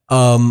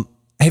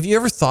 Have you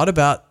ever thought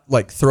about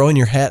like throwing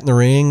your hat in the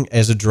ring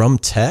as a drum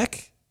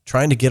tech,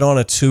 trying to get on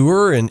a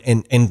tour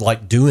and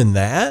like doing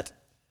that?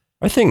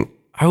 I think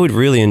I would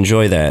really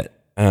enjoy that.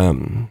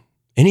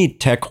 Any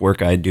tech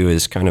work I do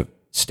is kind of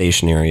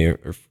stationary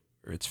or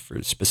it's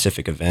for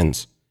specific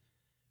events,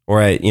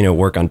 or I,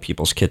 work on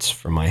people's kits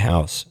from my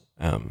house.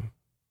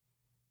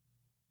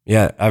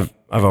 Yeah, I've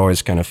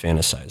always kind of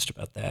fantasized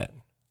about that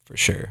for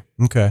sure.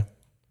 Okay.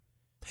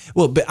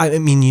 Well, but I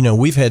mean,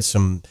 we've had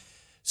some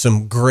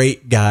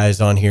great guys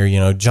on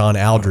here. John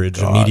Aldridge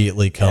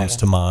immediately comes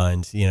to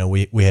mind.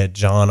 We had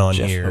John on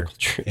Jeff here,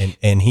 Ogletree.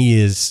 and he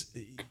is,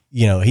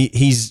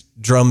 he's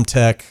drum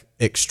tech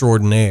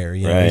extraordinaire.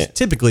 Right. He's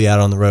typically out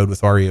on the road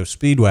with REO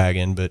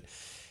Speedwagon, but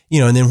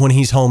and then when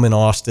he's home in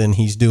Austin,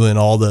 he's doing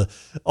all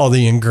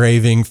the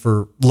engraving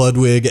for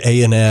Ludwig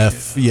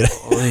A&F.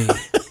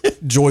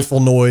 Joyful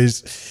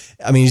Noise.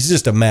 I mean, he's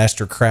just a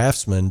master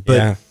craftsman.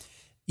 But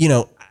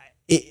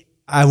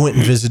I went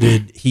and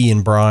visited he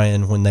and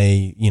Brian when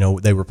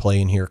they were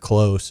playing here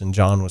close, and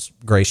John was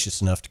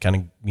gracious enough to kind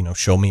of,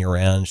 show me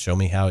around, show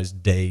me how his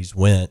days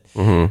went.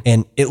 Mm-hmm.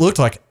 And it looked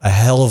like a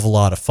hell of a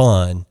lot of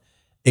fun,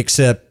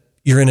 except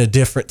you're in a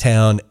different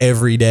town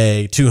every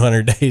day,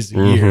 200 days a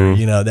year.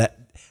 That,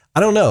 I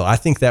don't know. I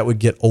think that would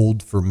get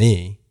old for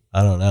me.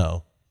 I don't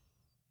know.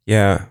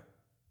 Yeah.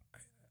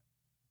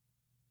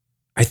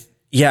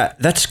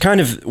 That's kind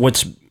of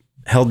what's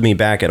held me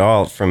back at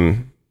all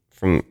from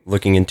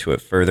looking into it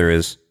further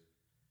is,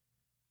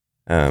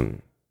 I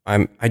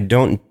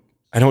don't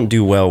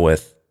do well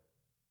with,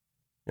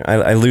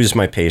 I lose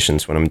my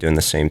patience when I'm doing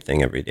the same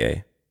thing every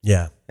day.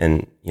 Yeah.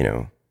 And,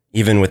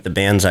 even with the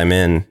bands I'm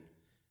in,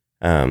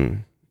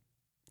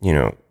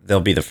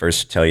 they'll be the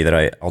first to tell you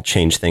that I'll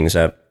change things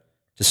up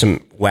to some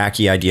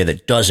wacky idea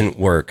that doesn't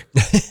work,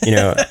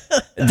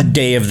 the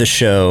day of the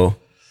show,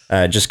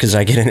 just cause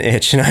I get an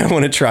itch and I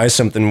want to try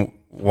something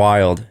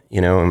wild,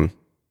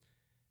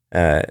 cause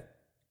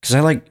I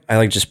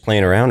like just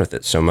playing around with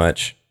it so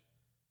much.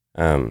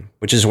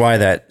 Which is why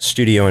that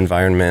studio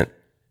environment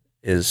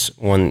is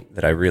one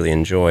that I really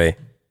enjoy,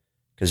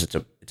 cause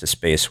it's a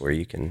space where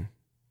you can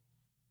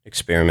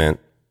experiment,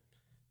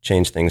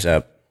 change things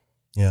up.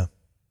 Yeah,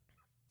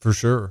 for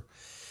sure.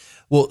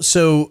 Well,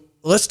 so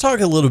let's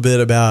talk a little bit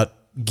about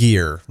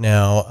gear.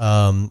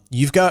 Now,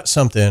 you've got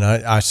something,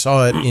 I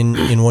saw it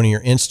in one of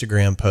your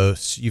Instagram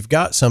posts. You've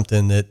got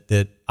something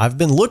that I've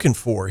been looking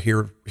for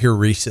here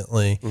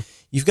recently.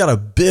 You've got a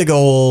big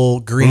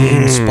old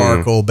green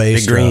sparkle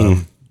bass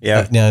drum.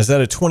 Yeah. Now, is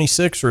that a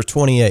 26 or a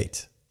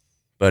 28?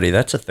 Buddy,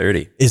 that's a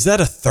 30. Is that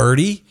a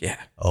 30? Yeah.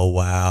 Oh,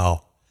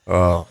 wow.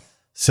 Oh.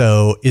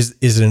 So is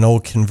it an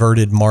old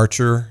converted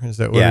Marcher? Is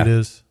that what it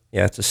is?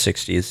 Yeah, it's a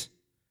 60s.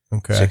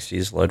 Okay.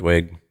 60s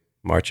Ludwig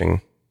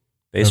marching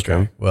bass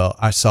drum. Well,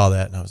 I saw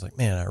that and I was like,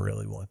 man, I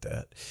really want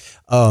that.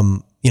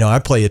 I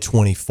play a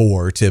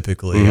 24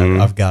 typically.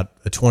 Mm-hmm. I've got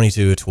a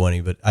 22, a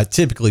 20, but I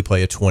typically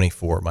play a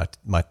 24,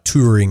 my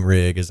touring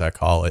rig, as I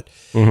call it.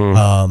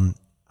 Mm-hmm.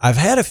 I've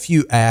had a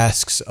few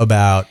asks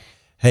about,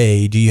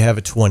 hey, do you have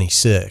a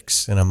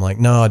 26? And I'm like,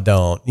 no, I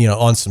don't,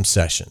 on some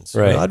sessions.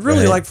 Right. I'd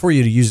really like for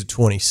you to use a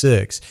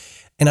 26.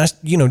 And I,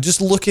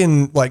 just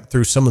looking like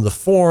through some of the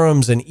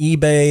forums and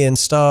eBay and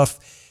stuff,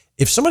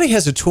 if somebody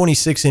has a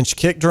 26-inch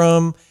kick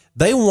drum,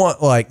 they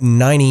want like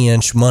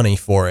 90-inch money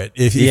for it.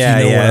 If you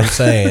know what I'm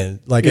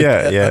saying, like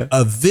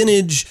a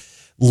vintage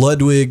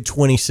Ludwig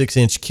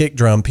 26-inch kick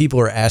drum, people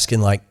are asking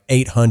like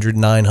 $800,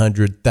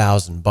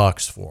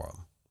 $900,000 for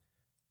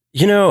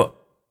them.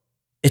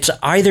 It's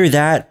either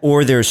that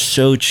or they're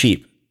so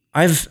cheap.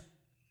 I've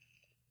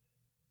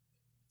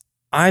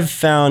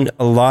found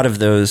a lot of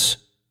those,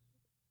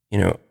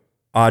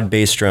 odd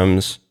bass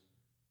drums.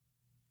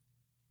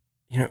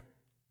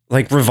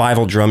 Like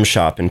Revival Drum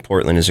Shop in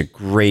Portland is a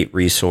great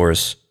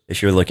resource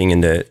if you're looking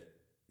into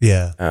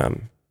those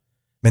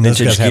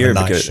guys have a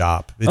nice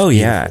shop. It's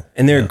beautiful.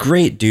 And they're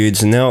great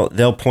dudes, and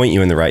they'll point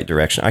you in the right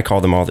direction. I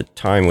call them all the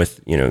time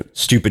with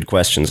stupid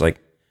questions like,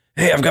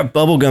 "Hey, I've got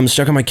bubble gum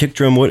stuck on my kick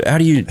drum. How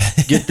do you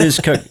get this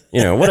cut?"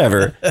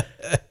 Whatever.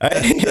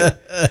 Bubble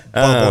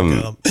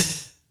gum.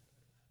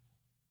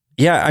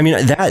 Yeah, I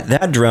mean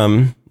that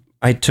drum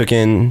I took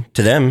in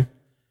to them.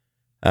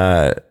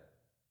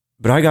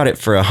 But I got it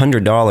for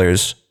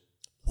 $100.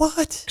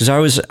 What? Because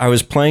I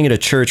was playing at a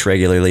church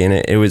regularly, and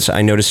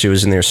I noticed it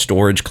was in their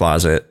storage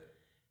closet,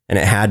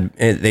 and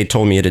they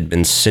told me it had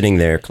been sitting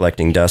there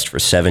collecting dust for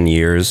 7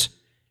 years,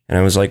 and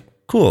I was like,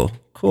 cool.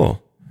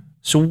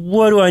 So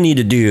what do I need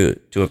to do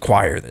to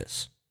acquire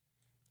this?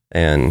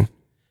 And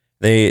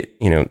they,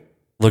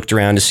 looked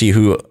around to see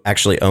who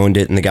actually owned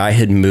it, and the guy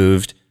had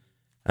moved.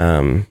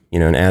 And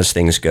as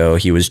things go,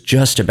 he was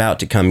just about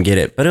to come get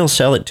it, but he'll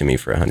sell it to me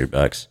for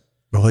 $100.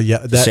 Well, yeah,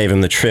 to save him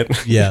the trip.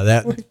 Yeah,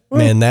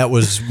 that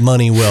was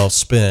money well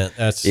spent.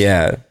 That's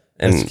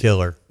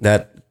killer.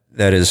 That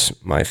is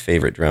my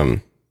favorite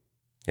drum.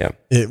 Yeah.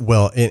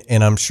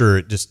 And I'm sure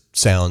it just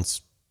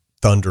sounds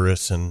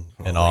thunderous and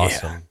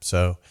awesome. Yeah.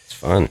 So it's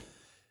fun.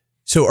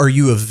 So are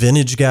you a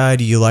vintage guy?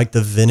 Do you like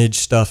the vintage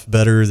stuff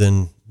better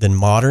than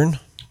modern?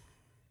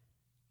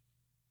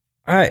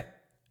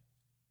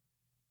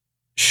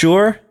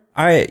 Sure.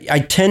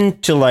 I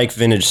tend to like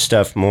vintage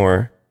stuff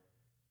more.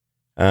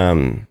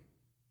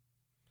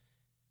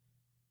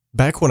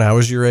 Back when I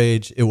was your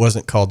age, it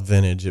wasn't called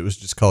vintage. It was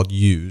just called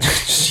used.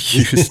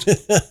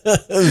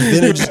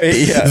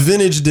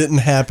 Vintage didn't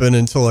happen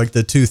until like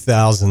the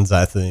 2000s,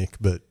 I think.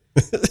 But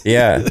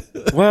yeah.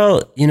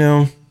 Well,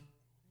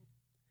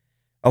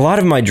 a lot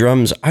of my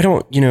drums, I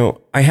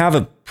have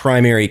a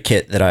primary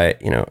kit that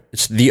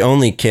it's the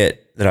only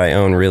kit that I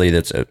own really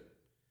that's a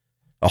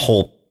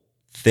whole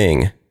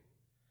thing.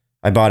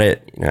 I bought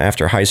it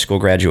after high school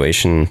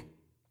graduation,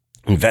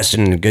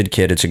 invested in a good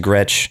kit. It's a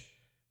Gretsch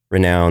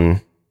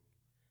Renown.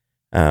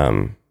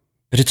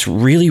 But it's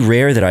really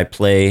rare that I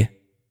play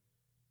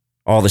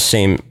all the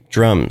same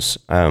drums.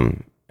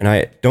 And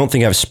I don't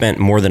think I've spent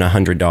more than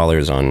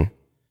 $100 on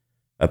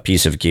a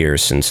piece of gear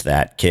since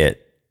that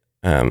kit.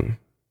 Well,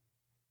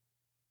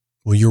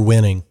 you're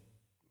winning.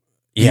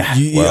 Yeah.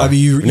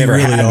 You never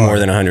really had are. more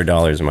than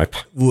 $100 in my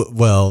pocket.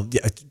 Well,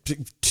 yeah,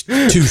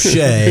 touche.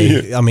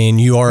 I mean,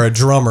 you are a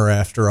drummer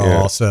after all.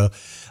 Yeah. So,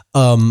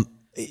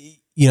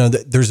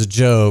 there's a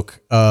joke.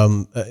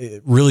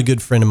 A really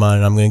good friend of mine,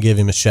 and I'm going to give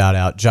him a shout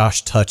out.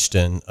 Josh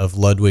Touchton of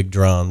Ludwig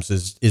Drums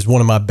is one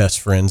of my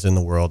best friends in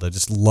the world. I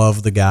just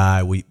love the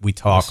guy. We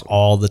talk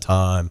all the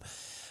time.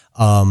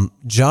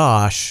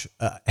 Josh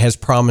has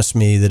promised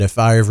me that if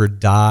I ever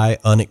die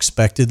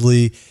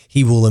unexpectedly,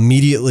 he will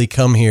immediately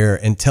come here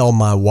and tell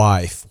my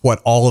wife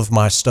what all of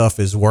my stuff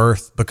is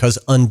worth, because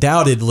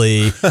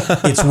undoubtedly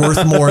it's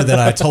worth more than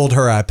I told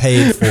her I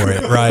paid for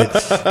it, right?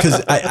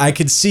 Because I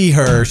could see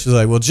her. She's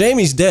like, well,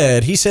 Jamie's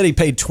dead. He said he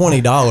paid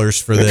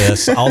 $20 for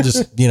this. I'll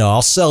just,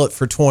 I'll sell it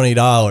for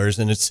 $20.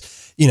 And it's,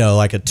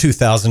 like a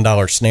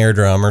 $2,000 snare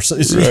drum or so,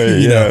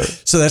 right,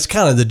 So that's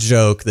kind of the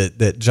joke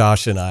that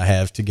Josh and I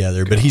have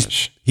together. But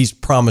he's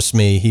promised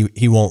me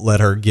he won't let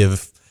her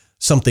give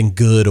something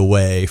good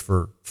away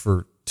for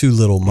too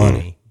little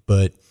money.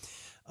 But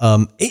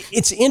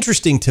it's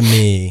interesting to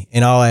me,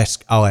 and I'll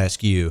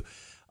ask you.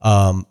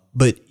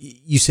 But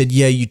you said,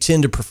 you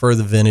tend to prefer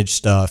the vintage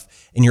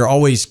stuff, and you're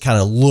always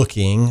kind of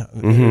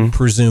looking,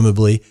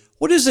 presumably.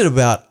 What is it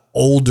about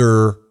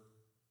older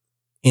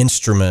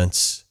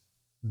instruments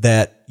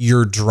that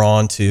you're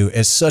drawn to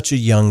as such a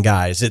young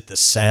guy? Is it the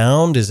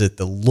sound? Is it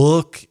the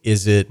look?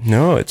 Is it?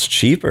 No, it's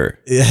cheaper.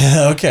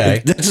 Yeah.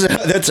 Okay.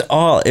 That's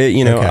all.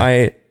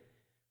 Okay.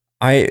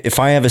 If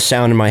I have a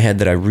sound in my head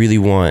that I really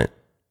want,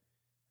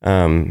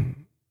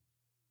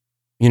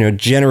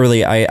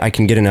 generally I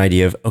can get an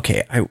idea of,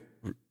 okay,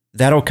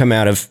 that'll come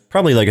out of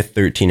probably like a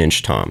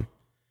 13-inch tom,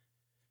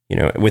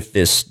 with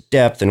this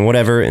depth and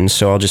whatever. And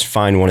so I'll just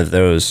find one of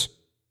those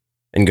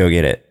and go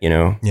get it,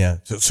 Yeah.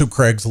 So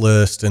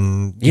Craigslist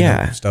and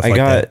stuff like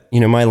that. I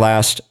got, my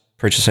last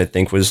purchase, I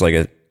think, was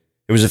it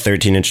was a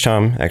 13-inch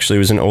tom. Actually, it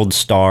was an old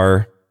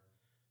Star,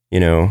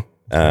 thing.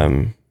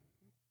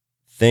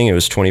 It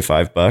was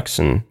 $25,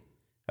 and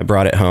I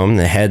brought it home.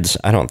 The heads,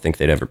 I don't think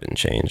they'd ever been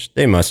changed.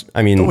 They must,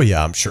 oh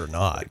yeah, I'm sure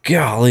not.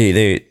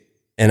 Golly,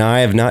 and I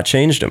have not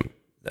changed them.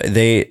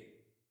 It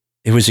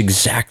was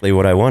exactly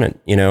what I wanted,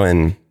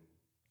 and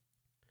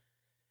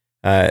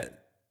I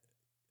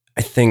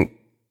think,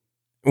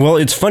 well,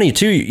 it's funny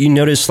too. You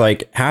notice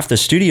like half the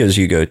studios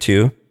you go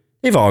to,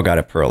 they've all got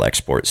a Pearl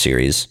Export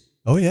series.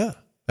 Oh yeah.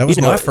 That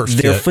was my first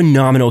They're kit.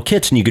 phenomenal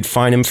kits, and you could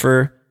find them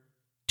for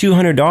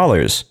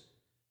 $200.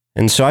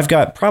 And so I've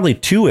got probably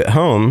two at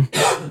home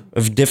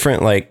of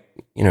different,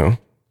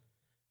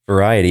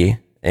 variety.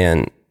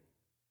 And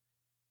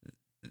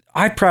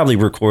I probably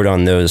record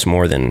on those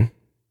more than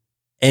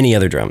any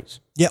other drums.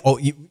 Yeah. Oh,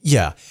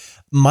 yeah.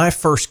 My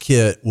first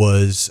kit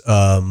was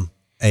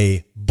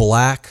a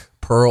black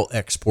Pearl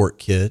Export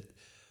kit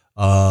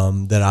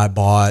that I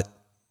bought.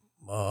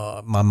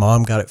 My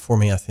mom got it for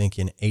me, I think,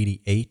 in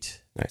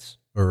 88. Nice.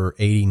 Or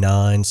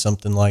 89,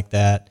 something like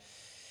that.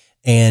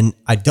 And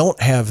I don't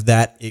have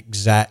that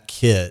exact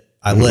kit.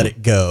 I let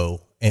it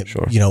go. And,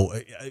 sure.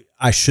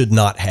 I should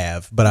not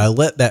have, but I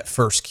let that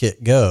first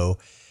kit go.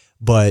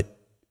 But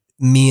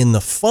me and the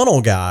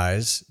funnel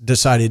guys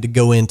decided to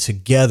go in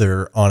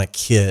together on a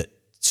kit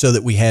so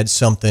that we had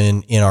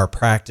something in our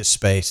practice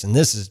space. And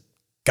this is,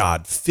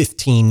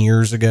 15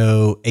 years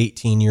ago,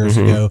 18 years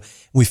ago.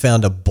 We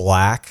found a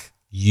black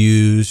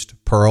used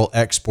Pearl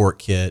Export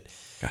kit.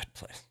 God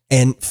bless.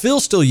 And Phil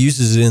still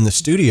uses it in the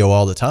studio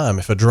all the time.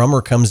 If a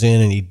drummer comes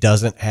in and he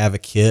doesn't have a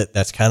kit,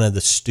 that's kind of the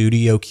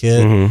studio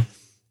kit.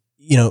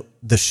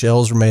 The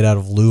shells are made out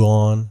of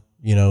Luan,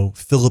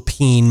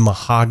 Philippine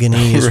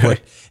mahogany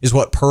is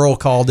what Pearl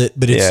called it,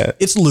 but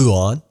it's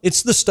Luan.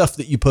 It's the stuff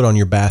that you put on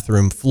your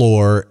bathroom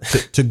floor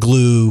to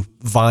glue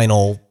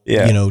vinyl,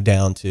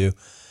 down to.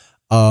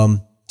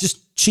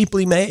 Just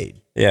cheaply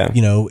made. Yeah.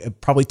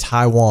 Probably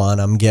Taiwan,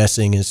 I'm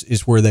guessing,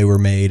 is where they were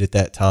made at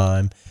that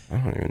time. I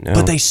don't even know.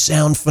 But they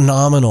sound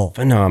phenomenal.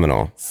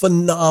 Phenomenal.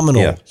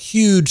 Yeah.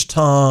 Huge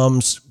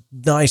toms,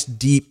 nice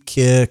deep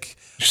kick.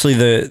 Actually,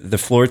 the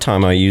floor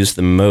tom I used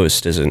the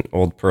most is an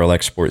old Pearl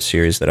Export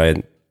series that I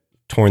had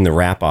torn the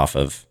wrap off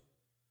of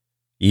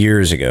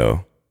years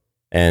ago.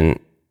 And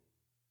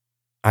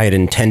I had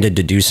intended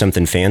to do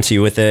something fancy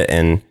with it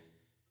and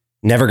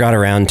never got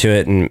around to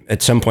it. And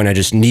at some point I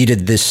just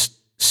needed this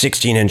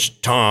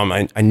 16-inch tom.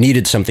 I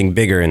needed something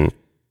bigger. And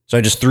so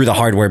I just threw the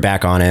hardware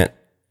back on it.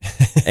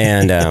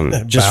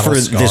 And just for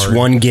this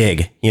one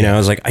gig, I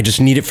was like, I just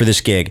need it for this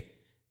gig.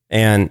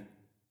 And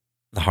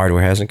the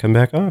hardware hasn't come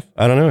back off.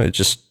 I don't know.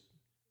 It's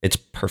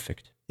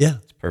perfect. Yeah.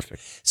 It's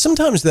perfect.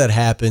 Sometimes that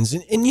happens.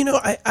 And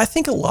I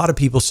think a lot of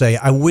people say,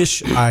 I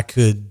wish I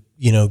could,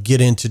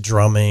 get into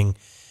drumming,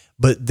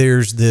 but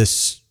there's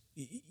this,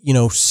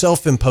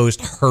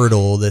 self-imposed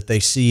hurdle that they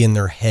see in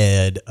their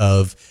head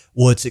of,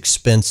 well, it's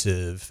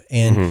expensive.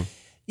 And,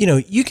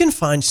 you can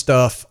find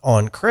stuff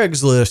on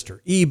Craigslist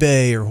or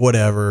eBay or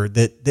whatever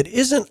that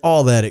isn't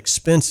all that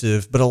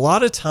expensive. But a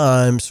lot of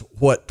times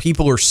what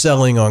people are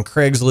selling on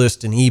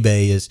Craigslist and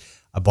eBay is,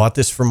 I bought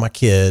this for my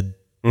kid.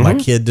 My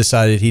kid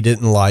decided he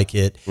didn't like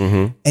it.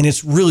 And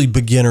it's really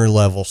beginner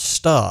level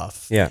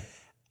stuff. Yeah.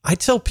 I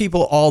tell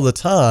people all the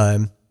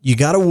time, you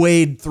got to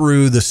wade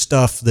through the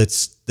stuff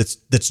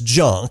that's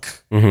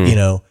junk,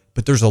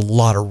 but there's a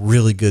lot of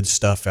really good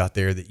stuff out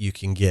there that you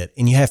can get,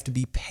 and you have to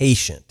be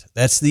patient.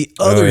 That's the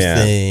other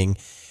thing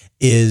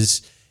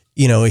is,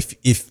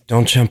 if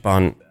don't jump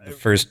on the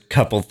first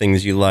couple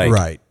things you like,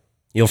 right,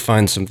 you'll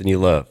find something you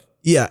love.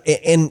 Yeah.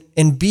 And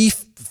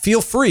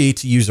feel free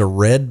to use a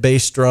red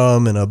bass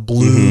drum and a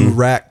blue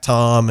rack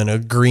tom and a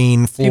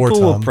green floor tom.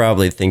 People will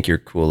probably think you're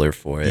cooler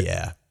for it.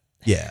 Yeah.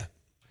 Yeah.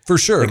 For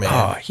sure, man.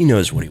 Oh, he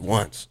knows what he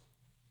wants.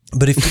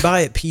 But if you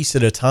buy it piece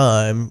at a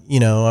time,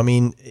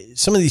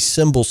 some of these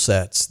cymbal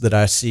sets that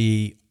I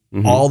see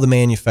all the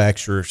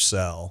manufacturers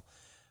sell,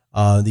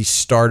 these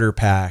starter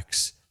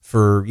packs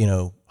for,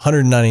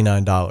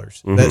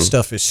 $199. That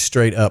stuff is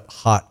straight up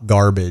hot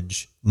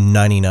garbage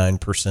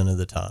 99% of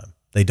the time.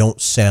 They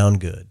don't sound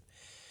good.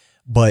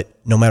 But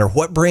no matter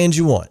what brand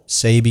you want,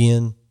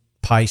 Sabian,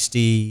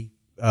 Peisty,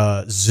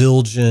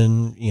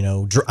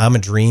 Zildjian, I'm a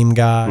Dream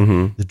guy,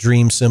 the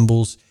Dream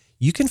cymbals,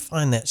 you can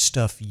find that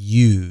stuff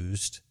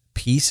used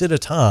piece at a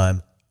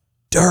time,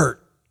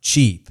 dirt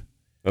cheap.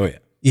 Oh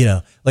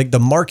yeah. Like the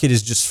market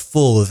is just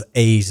full of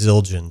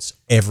Zildjians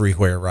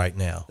everywhere right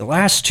now. The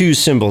last two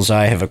cymbals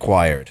I have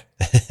acquired,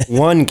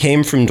 one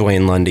came from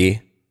Dwayne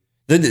Lundy.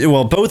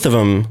 Both of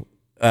them,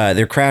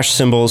 they're crash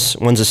cymbals.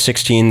 One's a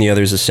 16, the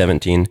other's a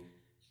 17.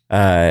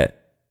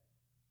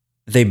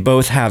 They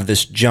both have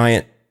this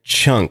giant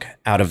chunk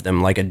out of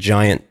them, like a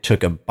giant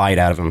took a bite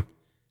out of them.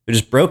 They're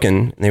just broken,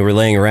 and they were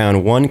laying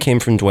around. One came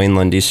from Dwayne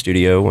Lundy's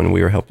studio when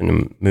we were helping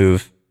him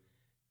move,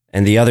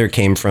 and the other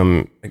came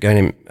from a guy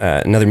named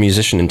another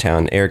musician in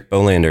town, Eric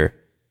Bolander.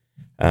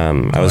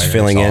 I was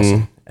filling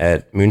in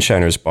at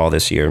Moonshiners Ball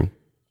this year.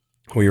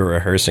 We were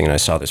rehearsing, and I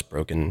saw this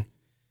broken,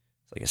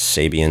 like a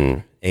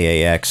Sabian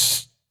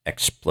AAX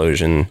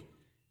explosion.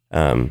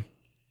 I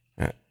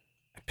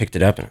picked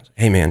it up, and I was like,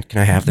 "Hey, man, can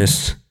I have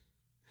this?"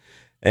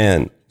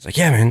 And it's like,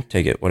 "Yeah, man,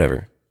 take it,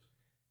 whatever."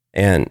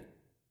 And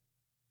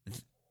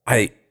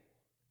I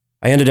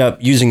ended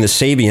up using the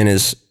Sabian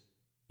as,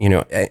 in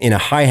a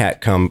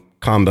hi-hat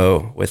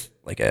combo with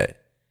like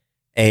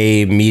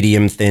a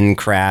medium thin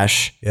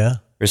crash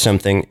or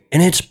something.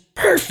 And it's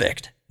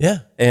perfect. Yeah.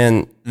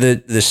 And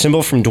the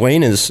cymbal from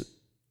Dwayne is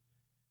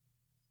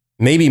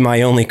maybe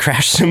my only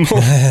crash cymbal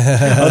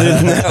other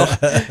than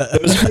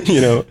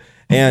that,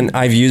 and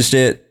I've used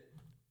it.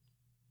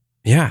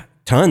 Yeah.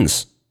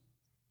 Tons.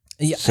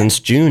 Yeah, since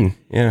June.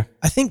 Yeah.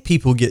 I think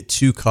people get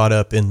too caught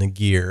up in the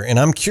gear, and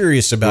I'm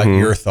curious about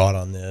your thought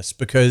on this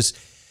because,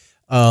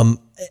 I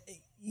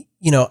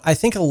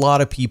think a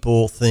lot of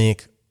people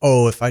think,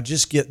 oh, if I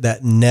just get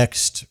that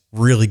next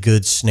really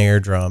good snare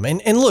drum,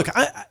 and look,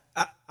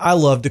 I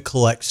love to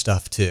collect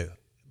stuff too,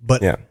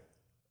 but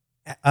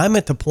I'm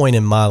at the point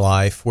in my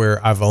life where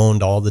I've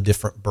owned all the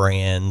different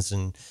brands,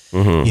 and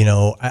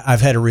I've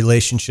had a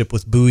relationship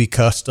with Bowie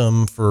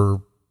Custom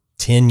for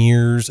 10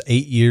 years,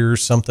 8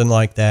 years, something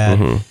like that.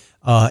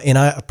 And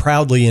I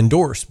proudly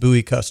endorse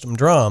Bowie Custom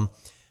Drum.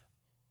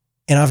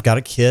 And I've got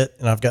a kit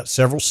and I've got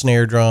several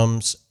snare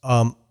drums.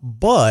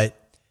 But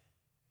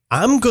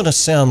I'm going to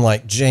sound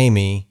like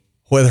Jamie,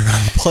 whether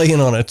I'm playing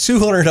on a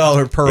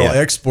 $200 Pearl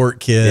Export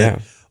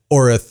kit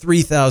or a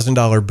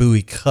 $3,000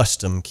 Bowie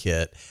Custom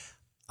kit.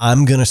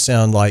 I'm going to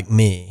sound like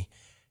me.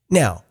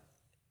 Now,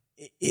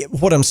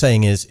 what I'm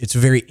saying is it's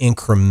very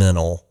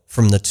incremental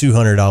from the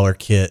 $200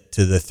 kit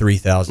to the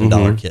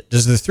 $3,000 kit.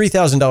 Does the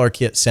 $3,000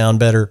 kit sound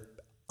better?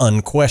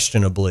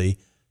 Unquestionably.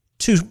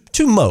 To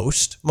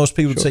most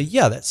people would say,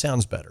 yeah, that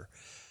sounds better.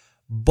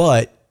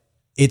 But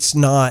it's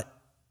not,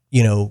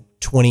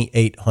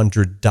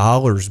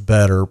 $2,800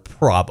 better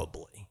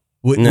probably.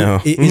 No.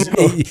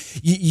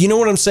 You know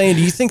what I'm saying?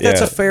 Do you think that's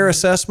a fair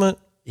assessment?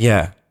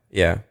 Yeah.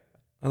 Yeah.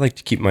 I like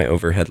to keep my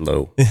overhead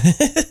low.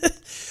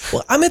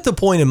 Well, I'm at the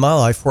point in my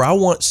life where I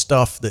want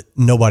stuff that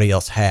nobody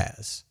else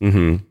has.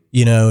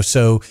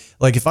 So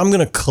like if I'm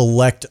going to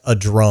collect a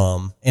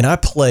drum, and I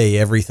play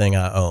everything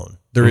I own,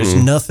 There is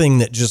nothing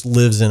that just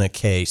lives in a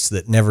case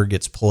that never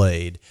gets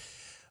played.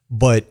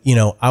 But, you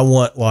know, I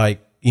want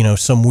like, you know,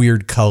 some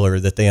weird color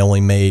that they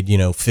only made, you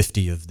know,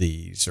 50 of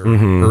these or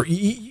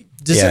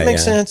does that make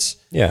sense?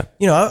 Yeah.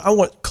 You know, I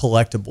want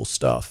collectible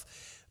stuff,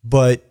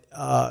 but,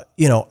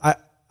 you know,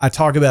 I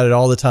talk about it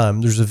all the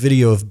time. There's a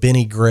video of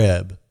Benny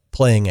Greb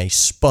playing a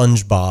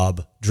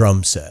SpongeBob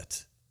drum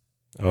set.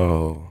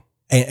 Oh,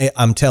 And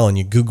I'm telling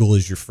you, Google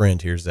is your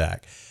friend here,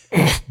 Zach.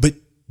 But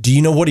do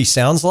you know what he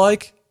sounds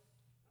like?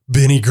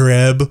 Benny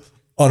Greb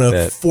on a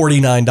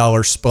 $49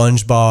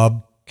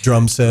 SpongeBob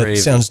drum set.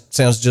 Crazy.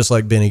 Sounds just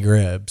like Benny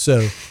Greb.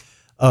 So,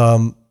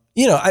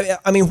 you know,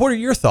 I mean, what are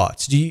your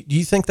thoughts? Do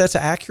you think that's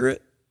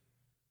accurate?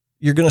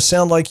 You're going to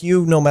sound like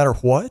you no matter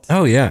what?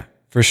 Oh yeah,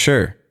 for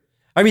sure.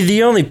 I mean,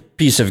 the only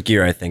piece of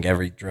gear I think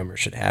every drummer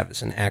should have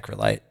is an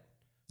acrylite.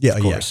 Yeah,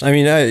 of course. yeah. I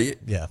mean,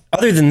 Yeah.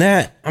 Other than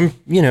that,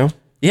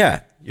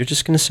 you're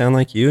just going to sound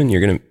like you, and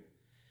you're going to.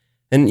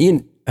 And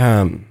you,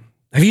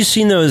 have you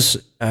seen those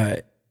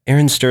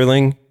Aaron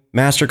Sterling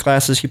master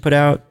classes he put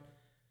out?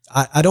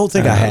 I don't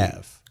think I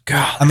have.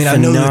 God, I mean, I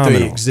know that they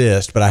phenomenal.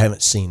 exist, but I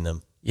haven't seen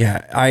them.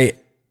 Yeah, I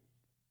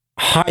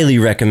highly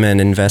recommend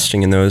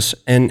investing in those.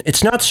 And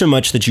it's not so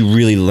much that you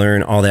really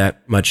learn all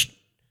that much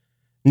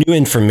new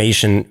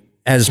information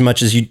as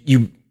much as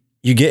you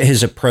get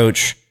his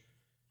approach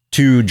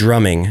to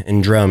drumming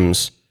and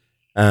drums.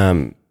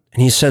 And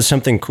he says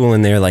something cool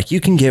in there, like you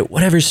can get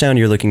whatever sound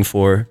you're looking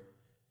for,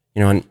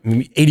 you know, on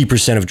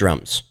 80% of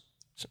drums.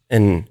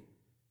 And,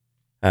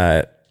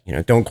 you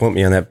know, don't quote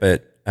me on that,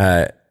 but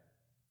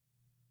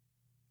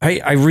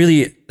I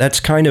really, that's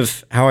kind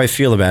of how I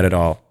feel about it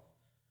all.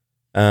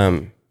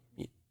 I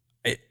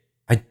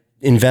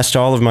invest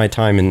all of my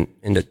time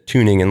into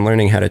tuning and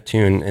learning how to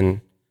tune,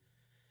 and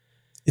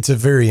It's a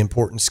very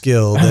important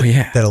skill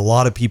that a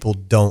lot of people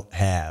don't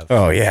have.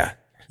 oh yeah,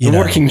 You the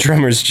know. working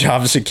drummer's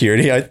job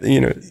security.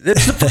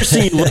 That's the first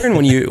thing you learn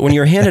when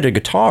you're handed a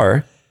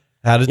guitar.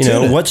 How to You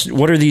tune know, it.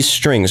 what are these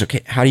strings?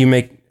 Okay, how do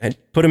you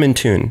put them in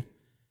tune?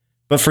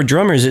 But for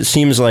drummers, it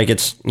seems like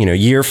it's, you know,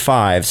 year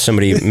 5,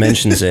 somebody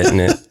mentions it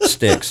and it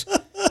sticks.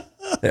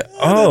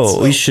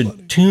 We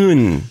should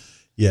tune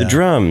the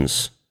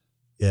drums.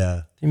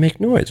 Yeah. They make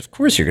noise. Of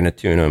course you're going to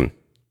tune them.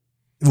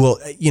 Well,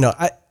 you know,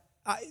 I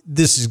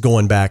this is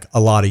going back a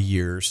lot of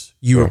years.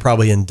 You were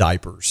probably in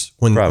diapers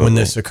when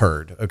this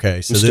occurred.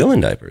 Okay. So I'm still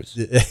in diapers.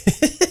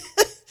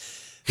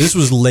 This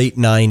was late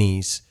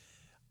 90s.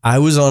 I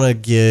was on a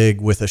gig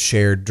with a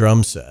shared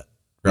drum set,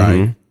 right?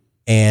 Mm-hmm.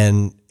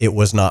 And it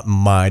was not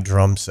my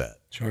drum set.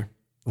 Sure.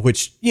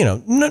 Which, you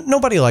know,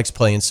 nobody likes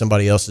playing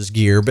somebody else's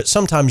gear, but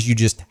sometimes you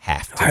just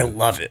have to. I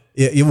love it.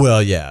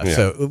 Well, yeah.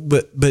 So,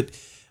 but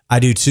I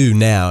do too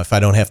now. If I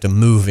don't have to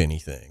move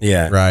anything,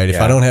 Yeah, right. If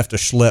yeah. I don't have to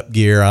schlep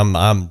gear,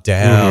 I'm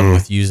down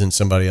with using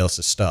somebody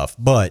else's stuff.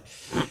 But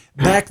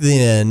back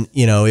then,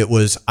 you know, it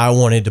was I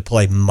wanted to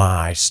play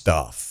my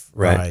stuff,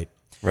 right?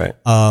 Right.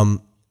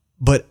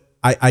 But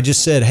I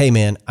just said, hey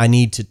man, I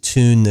need to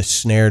tune the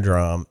snare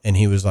drum, and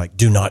he was like,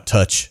 do not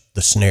touch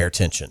the snare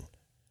tension.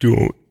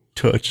 Don't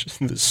touch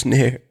the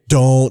snare.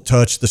 Don't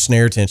touch the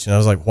snare tension. I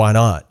was like, why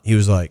not? He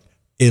was like,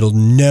 it'll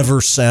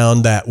never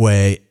sound that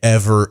way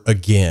ever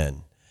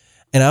again.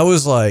 And I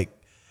was like,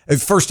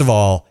 first of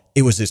all,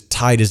 it was as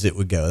tight as it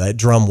would go. That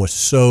drum was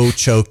so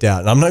choked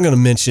out. And I'm not going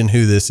to mention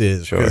who this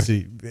is because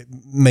he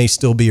may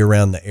still be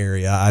around the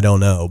area. I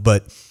don't know.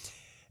 But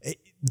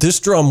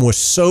this drum was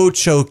so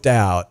choked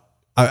out.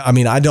 I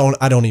mean, I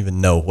don't even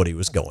know what he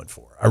was going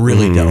for. I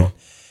really don't.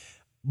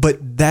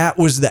 But that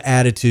was the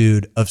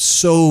attitude of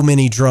so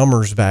many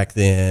drummers back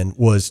then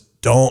was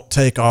don't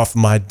take off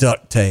my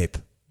duct tape.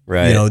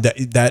 Right. You know,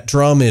 that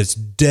drum is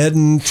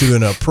deadened to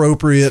an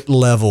appropriate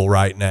level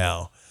right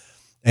now.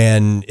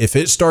 And if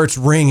it starts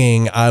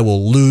ringing, I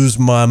will lose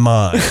my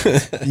mind.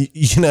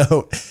 You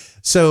know,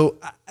 so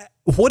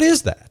what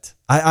is that?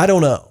 I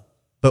don't know,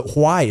 but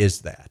why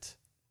is that?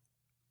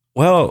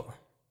 Well,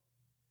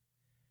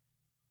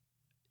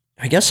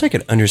 I guess I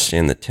could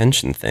understand the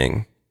tension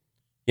thing,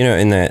 you know,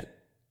 in that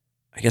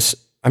I guess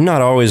I'm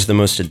not always the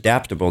most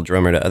adaptable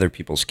drummer to other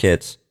people's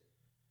kits.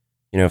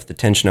 You know, if the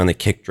tension on the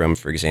kick drum,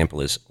 for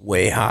example, is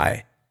way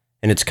high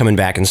and it's coming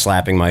back and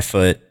slapping my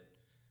foot,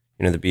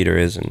 you know, the beater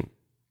is, and,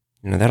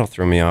 you know, that'll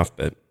throw me off.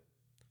 But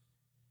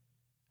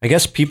I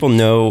guess people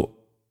know,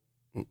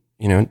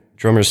 you know,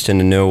 drummers tend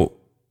to know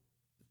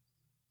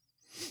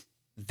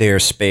their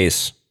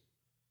space,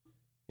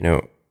 you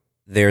know,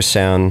 their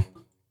sound.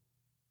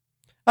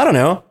 I don't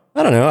know.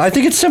 I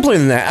think it's simpler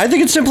than that. I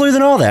think it's simpler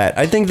than all that.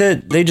 I think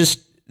that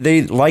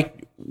they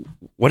like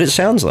what it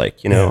sounds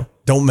like, you know. Yeah.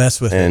 Don't mess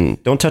with it.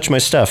 And don't touch my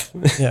stuff.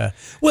 Yeah.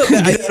 Well,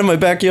 Get out of my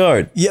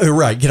backyard. Yeah,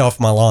 right. Get off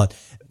my lawn.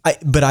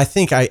 But I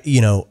think I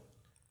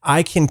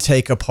can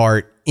take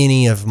apart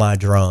any of my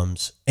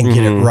drums and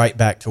get it right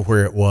back to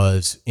where it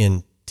was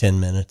in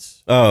 10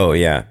 minutes. Oh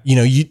yeah. You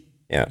know, you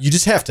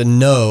just have to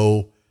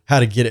know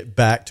how to get it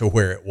back to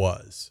where it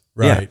was.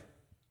 Right. Yeah.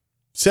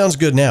 Sounds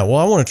good now. Well,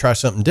 I want to try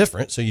something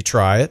different. So you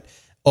try it.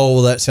 Oh,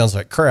 well, that sounds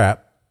like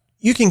crap.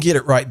 You can get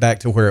it right back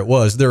to where it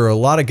was. There are a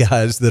lot of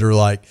guys that are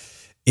like,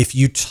 if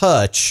you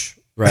touch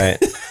Right.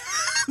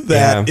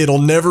 that,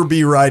 it'll never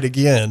be right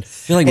again. I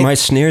feel like my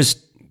snares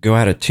go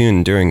out of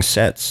tune during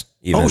sets.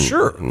 Even. Oh,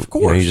 sure. Of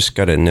course. You just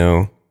got to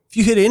know. If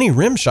you hit any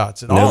rim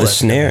shots at all, Know the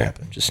that's gonna snare.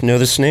 happen. Just know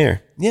the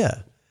snare.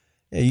 Yeah.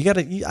 You got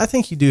to, I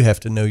think you do have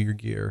to know your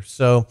gear.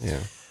 So, Yeah.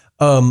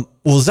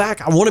 well,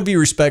 Zach, I want to be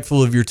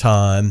respectful of your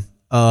time.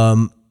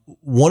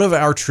 One of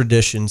our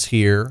traditions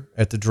here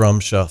at the Drum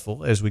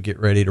Shuffle, as we get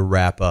ready to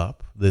wrap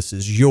up, this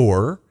is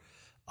your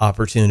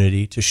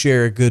opportunity to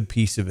share a good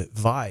piece of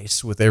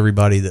advice with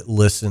everybody that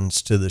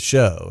listens to the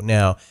show.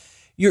 Now,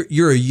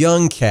 you're a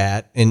young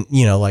cat, and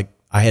like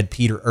I had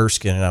Peter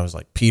Erskine, and I was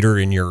like, Peter,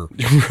 in your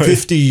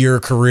 50-year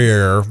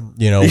career,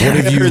 what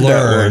have you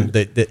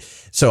learned?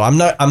 So I'm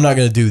not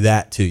going to do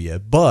that to you,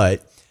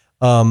 but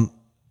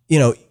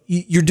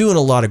you're doing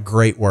a lot of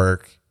great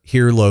work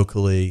here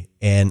locally,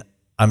 and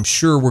I'm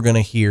sure we're going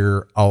to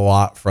hear a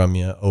lot from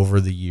you over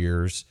the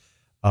years.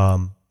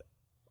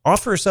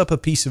 Offer us up a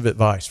piece of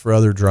advice for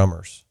other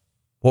drummers.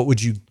 What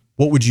would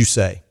you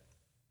say?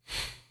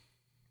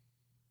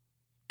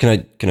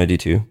 Can I do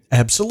two?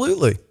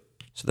 Absolutely.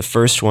 So the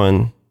first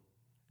one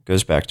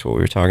goes back to what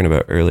we were talking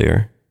about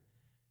earlier.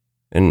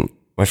 And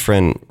my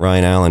friend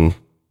Ryan Allen,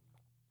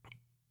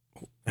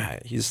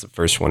 he's the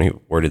first one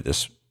who worded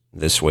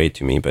this way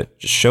to me, but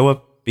just show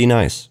up, be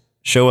nice.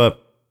 Show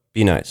up,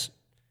 be nice.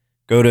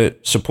 Go to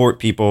support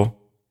people,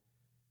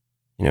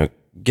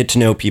 get to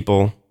know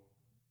people,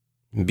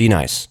 be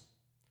nice.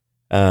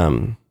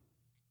 Well,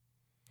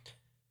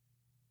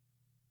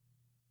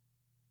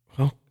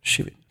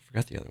 shoot, I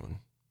forgot the other one.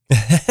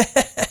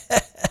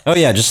 Oh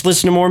yeah, just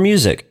listen to more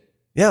music.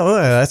 Yeah, well,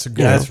 that's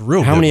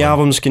real. How good many one.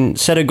 albums can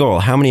set a goal?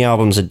 How many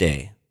albums a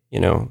day? Do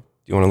you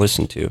want to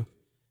listen to?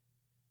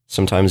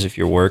 Sometimes if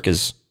your work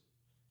is,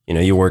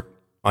 you work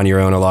on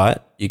your own a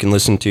lot, you can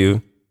listen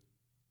to,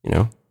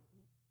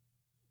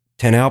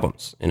 10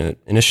 albums in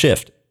a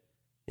shift.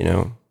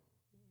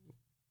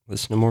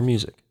 Listen to more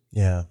music.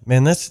 Yeah,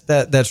 man,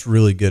 that's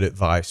really good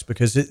advice,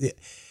 because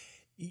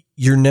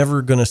you're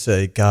never going to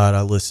say, God,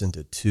 I listened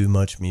to too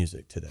much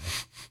music today.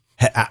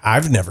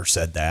 I've never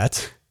said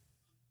that,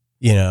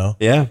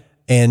 Yeah.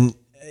 And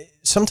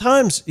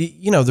sometimes,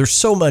 there's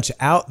so much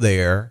out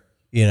there,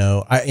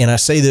 I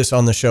say this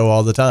on the show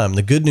all the time.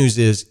 The good news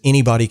is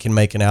anybody can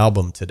make an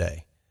album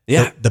today.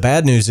 Yeah. The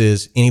bad news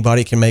is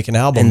anybody can make an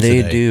album And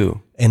today.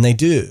 they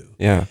do.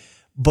 Yeah.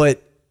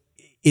 But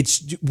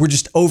we're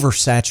just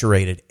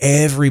oversaturated.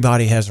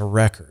 Everybody has a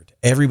record.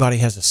 Everybody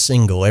has a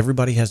single.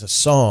 Everybody has a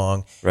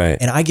song. Right.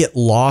 And I get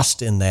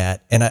lost in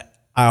that. And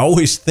I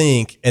always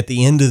think at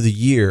the end of the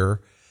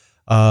year,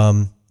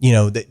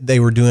 they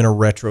were doing a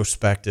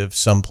retrospective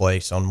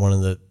someplace on one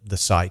of the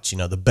sites,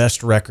 the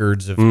best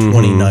records of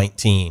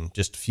 2019,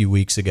 just a few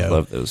weeks ago. I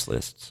love those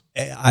lists.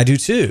 I do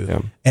too.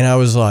 Yeah. And I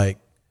was like,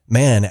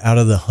 man, out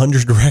of the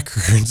 100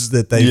 records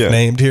that they've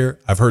named here,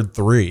 I've heard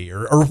 3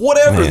 or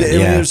whatever. Man,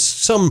 There's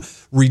some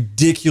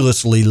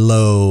ridiculously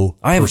low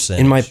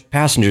percentage. In my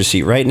passenger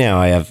seat right now,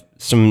 I have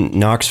some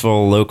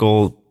Knoxville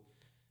local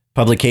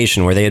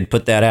publication where they had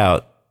put that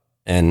out,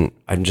 and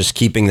I'm just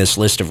keeping this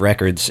list of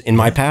records in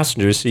my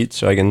passenger seat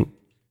so I can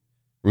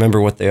remember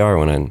what they are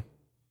when I'm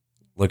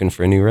looking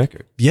for a new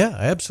record. Yeah,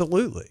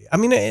 absolutely. I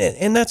mean,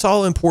 and that's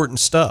all important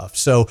stuff.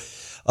 So,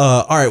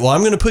 all right, well,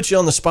 I'm going to put you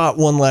on the spot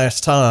one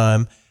last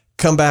time.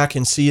 Come back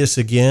and see us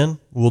again.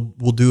 We'll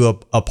do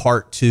a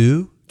part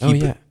 2.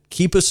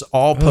 Keep us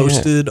all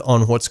posted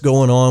on what's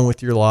going on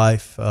with your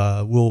life.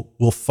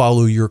 We'll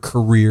follow your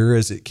career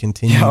as it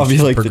continues. Yeah, I'll be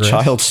like progress. the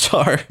child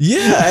star.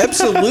 Yeah,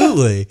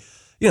 absolutely.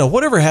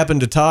 Whatever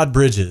happened to Todd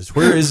Bridges?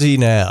 Where is he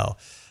now?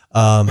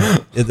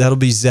 That'll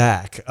be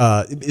Zach.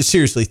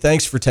 Seriously,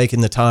 thanks for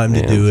taking the time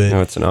to do it.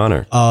 No, it's an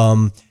honor.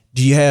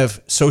 Do you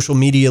have social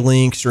media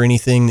links or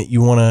anything that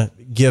you want to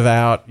give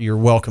out? You're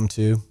welcome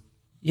to.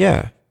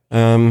 Yeah.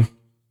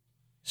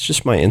 It's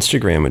just my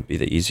Instagram would be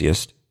the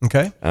easiest.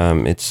 Okay.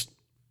 It's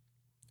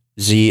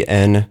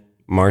ZN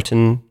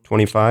Martin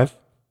 25.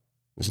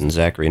 This is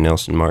Zachary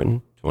Nelson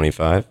Martin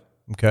 25.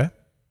 Okay.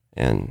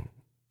 And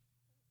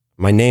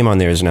my name on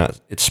there is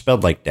it's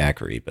spelled like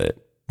daiquiri, but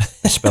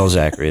I spell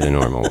Zachary the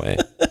normal way.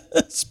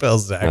 Spell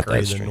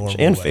Zachary the normal way.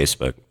 And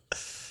Facebook.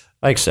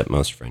 I accept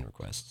most friend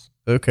requests.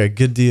 Okay,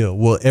 good deal.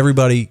 Well,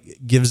 everybody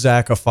give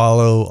Zach a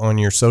follow on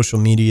your social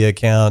media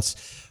accounts.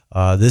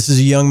 This is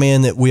a young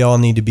man that we all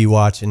need to be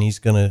watching. He's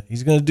gonna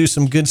do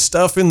some good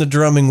stuff in the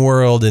drumming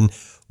world, and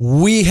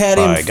we had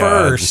him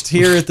first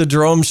here at the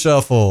Drum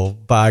Shuffle.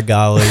 By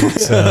golly!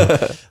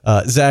 So,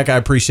 Zach, I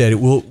appreciate it.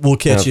 We'll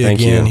catch you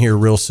again here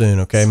real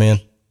soon. Okay,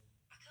 man.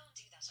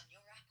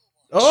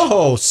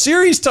 Oh,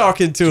 Siri's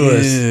talking to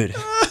Dude.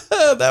 us.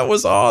 That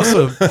was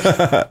awesome.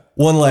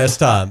 One last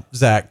time,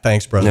 Zach.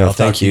 Thanks, brother. I'll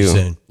talk to you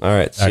soon. All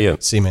right, see you.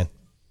 See you, man.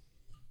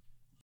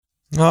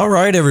 All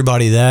right,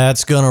 everybody,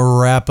 that's going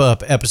to wrap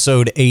up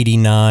episode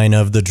 89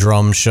 of the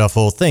Drum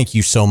Shuffle. Thank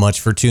you so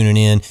much for tuning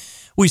in.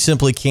 We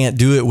simply can't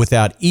do it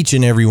without each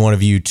and every one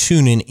of you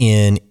tuning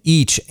in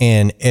each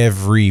and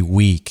every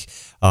week.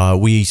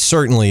 We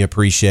certainly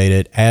appreciate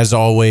it. As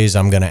always,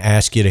 I'm going to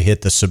ask you to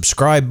hit the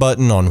subscribe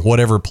button on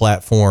whatever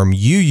platform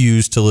you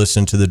use to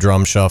listen to the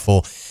Drum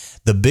Shuffle.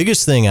 The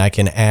biggest thing I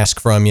can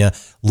ask from you,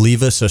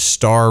 leave us a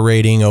star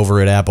rating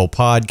over at Apple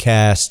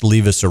Podcast.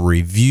 Leave us a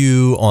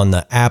review on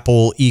the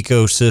Apple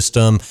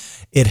ecosystem.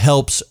 It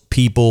helps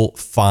people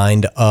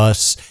find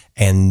us,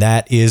 and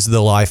that is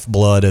the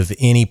lifeblood of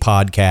any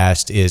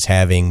podcast, is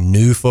having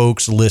new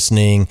folks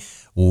listening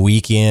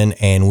week in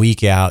and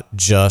week out,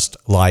 just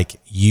like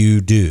you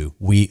do.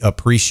 We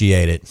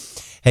appreciate it.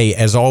 Hey,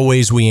 as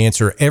always, we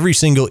answer every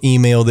single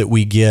email that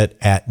we get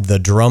at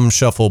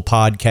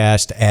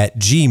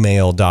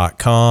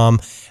thedrumshufflepodcast@gmail.com.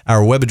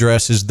 Our web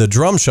address is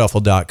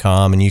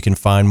thedrumshuffle.com, and you can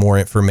find more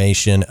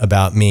information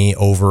about me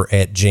over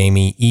at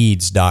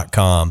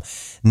jamieeads.com.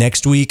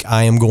 Next week,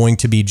 I am going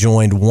to be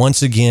joined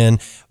once again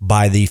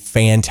by the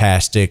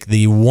fantastic,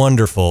 the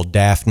wonderful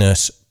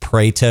Daphnis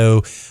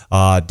Prato.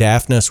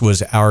 Daphnis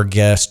was our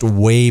guest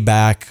way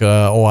back,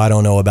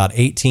 about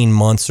 18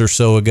 months or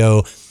so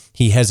ago.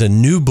 He has a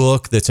new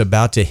book that's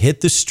about to hit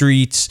the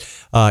streets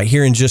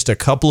here in just a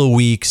couple of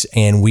weeks,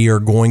 and we are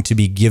going to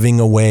be giving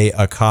away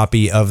a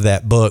copy of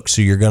that book.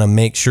 So you're going to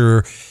make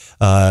sure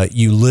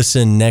you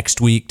listen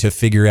next week to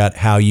figure out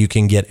how you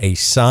can get a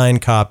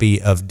signed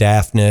copy of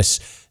Daphnis'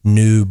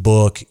 new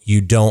book.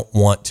 You don't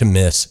want to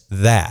miss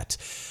that.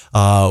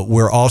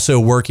 We're also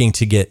working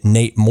to get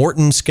Nate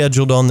Morton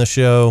scheduled on the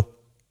show,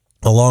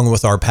 along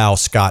with our pal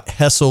Scott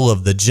Hessel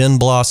of the Gin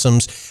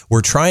Blossoms.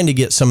 We're trying to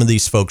get some of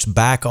these folks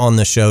back on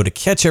the show to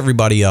catch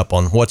everybody up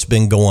on what's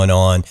been going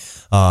on.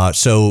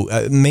 So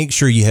make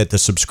sure you hit the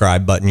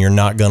subscribe button. You're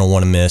not going to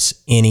want to miss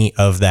any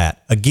of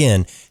that.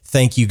 Again,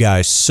 thank you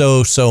guys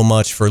so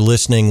much for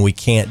listening. We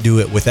can't do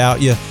it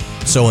without you.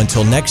 So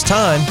until next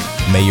time,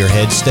 may your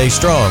heads stay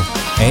strong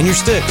and your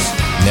sticks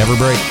never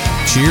break.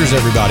 Cheers,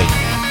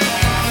 everybody.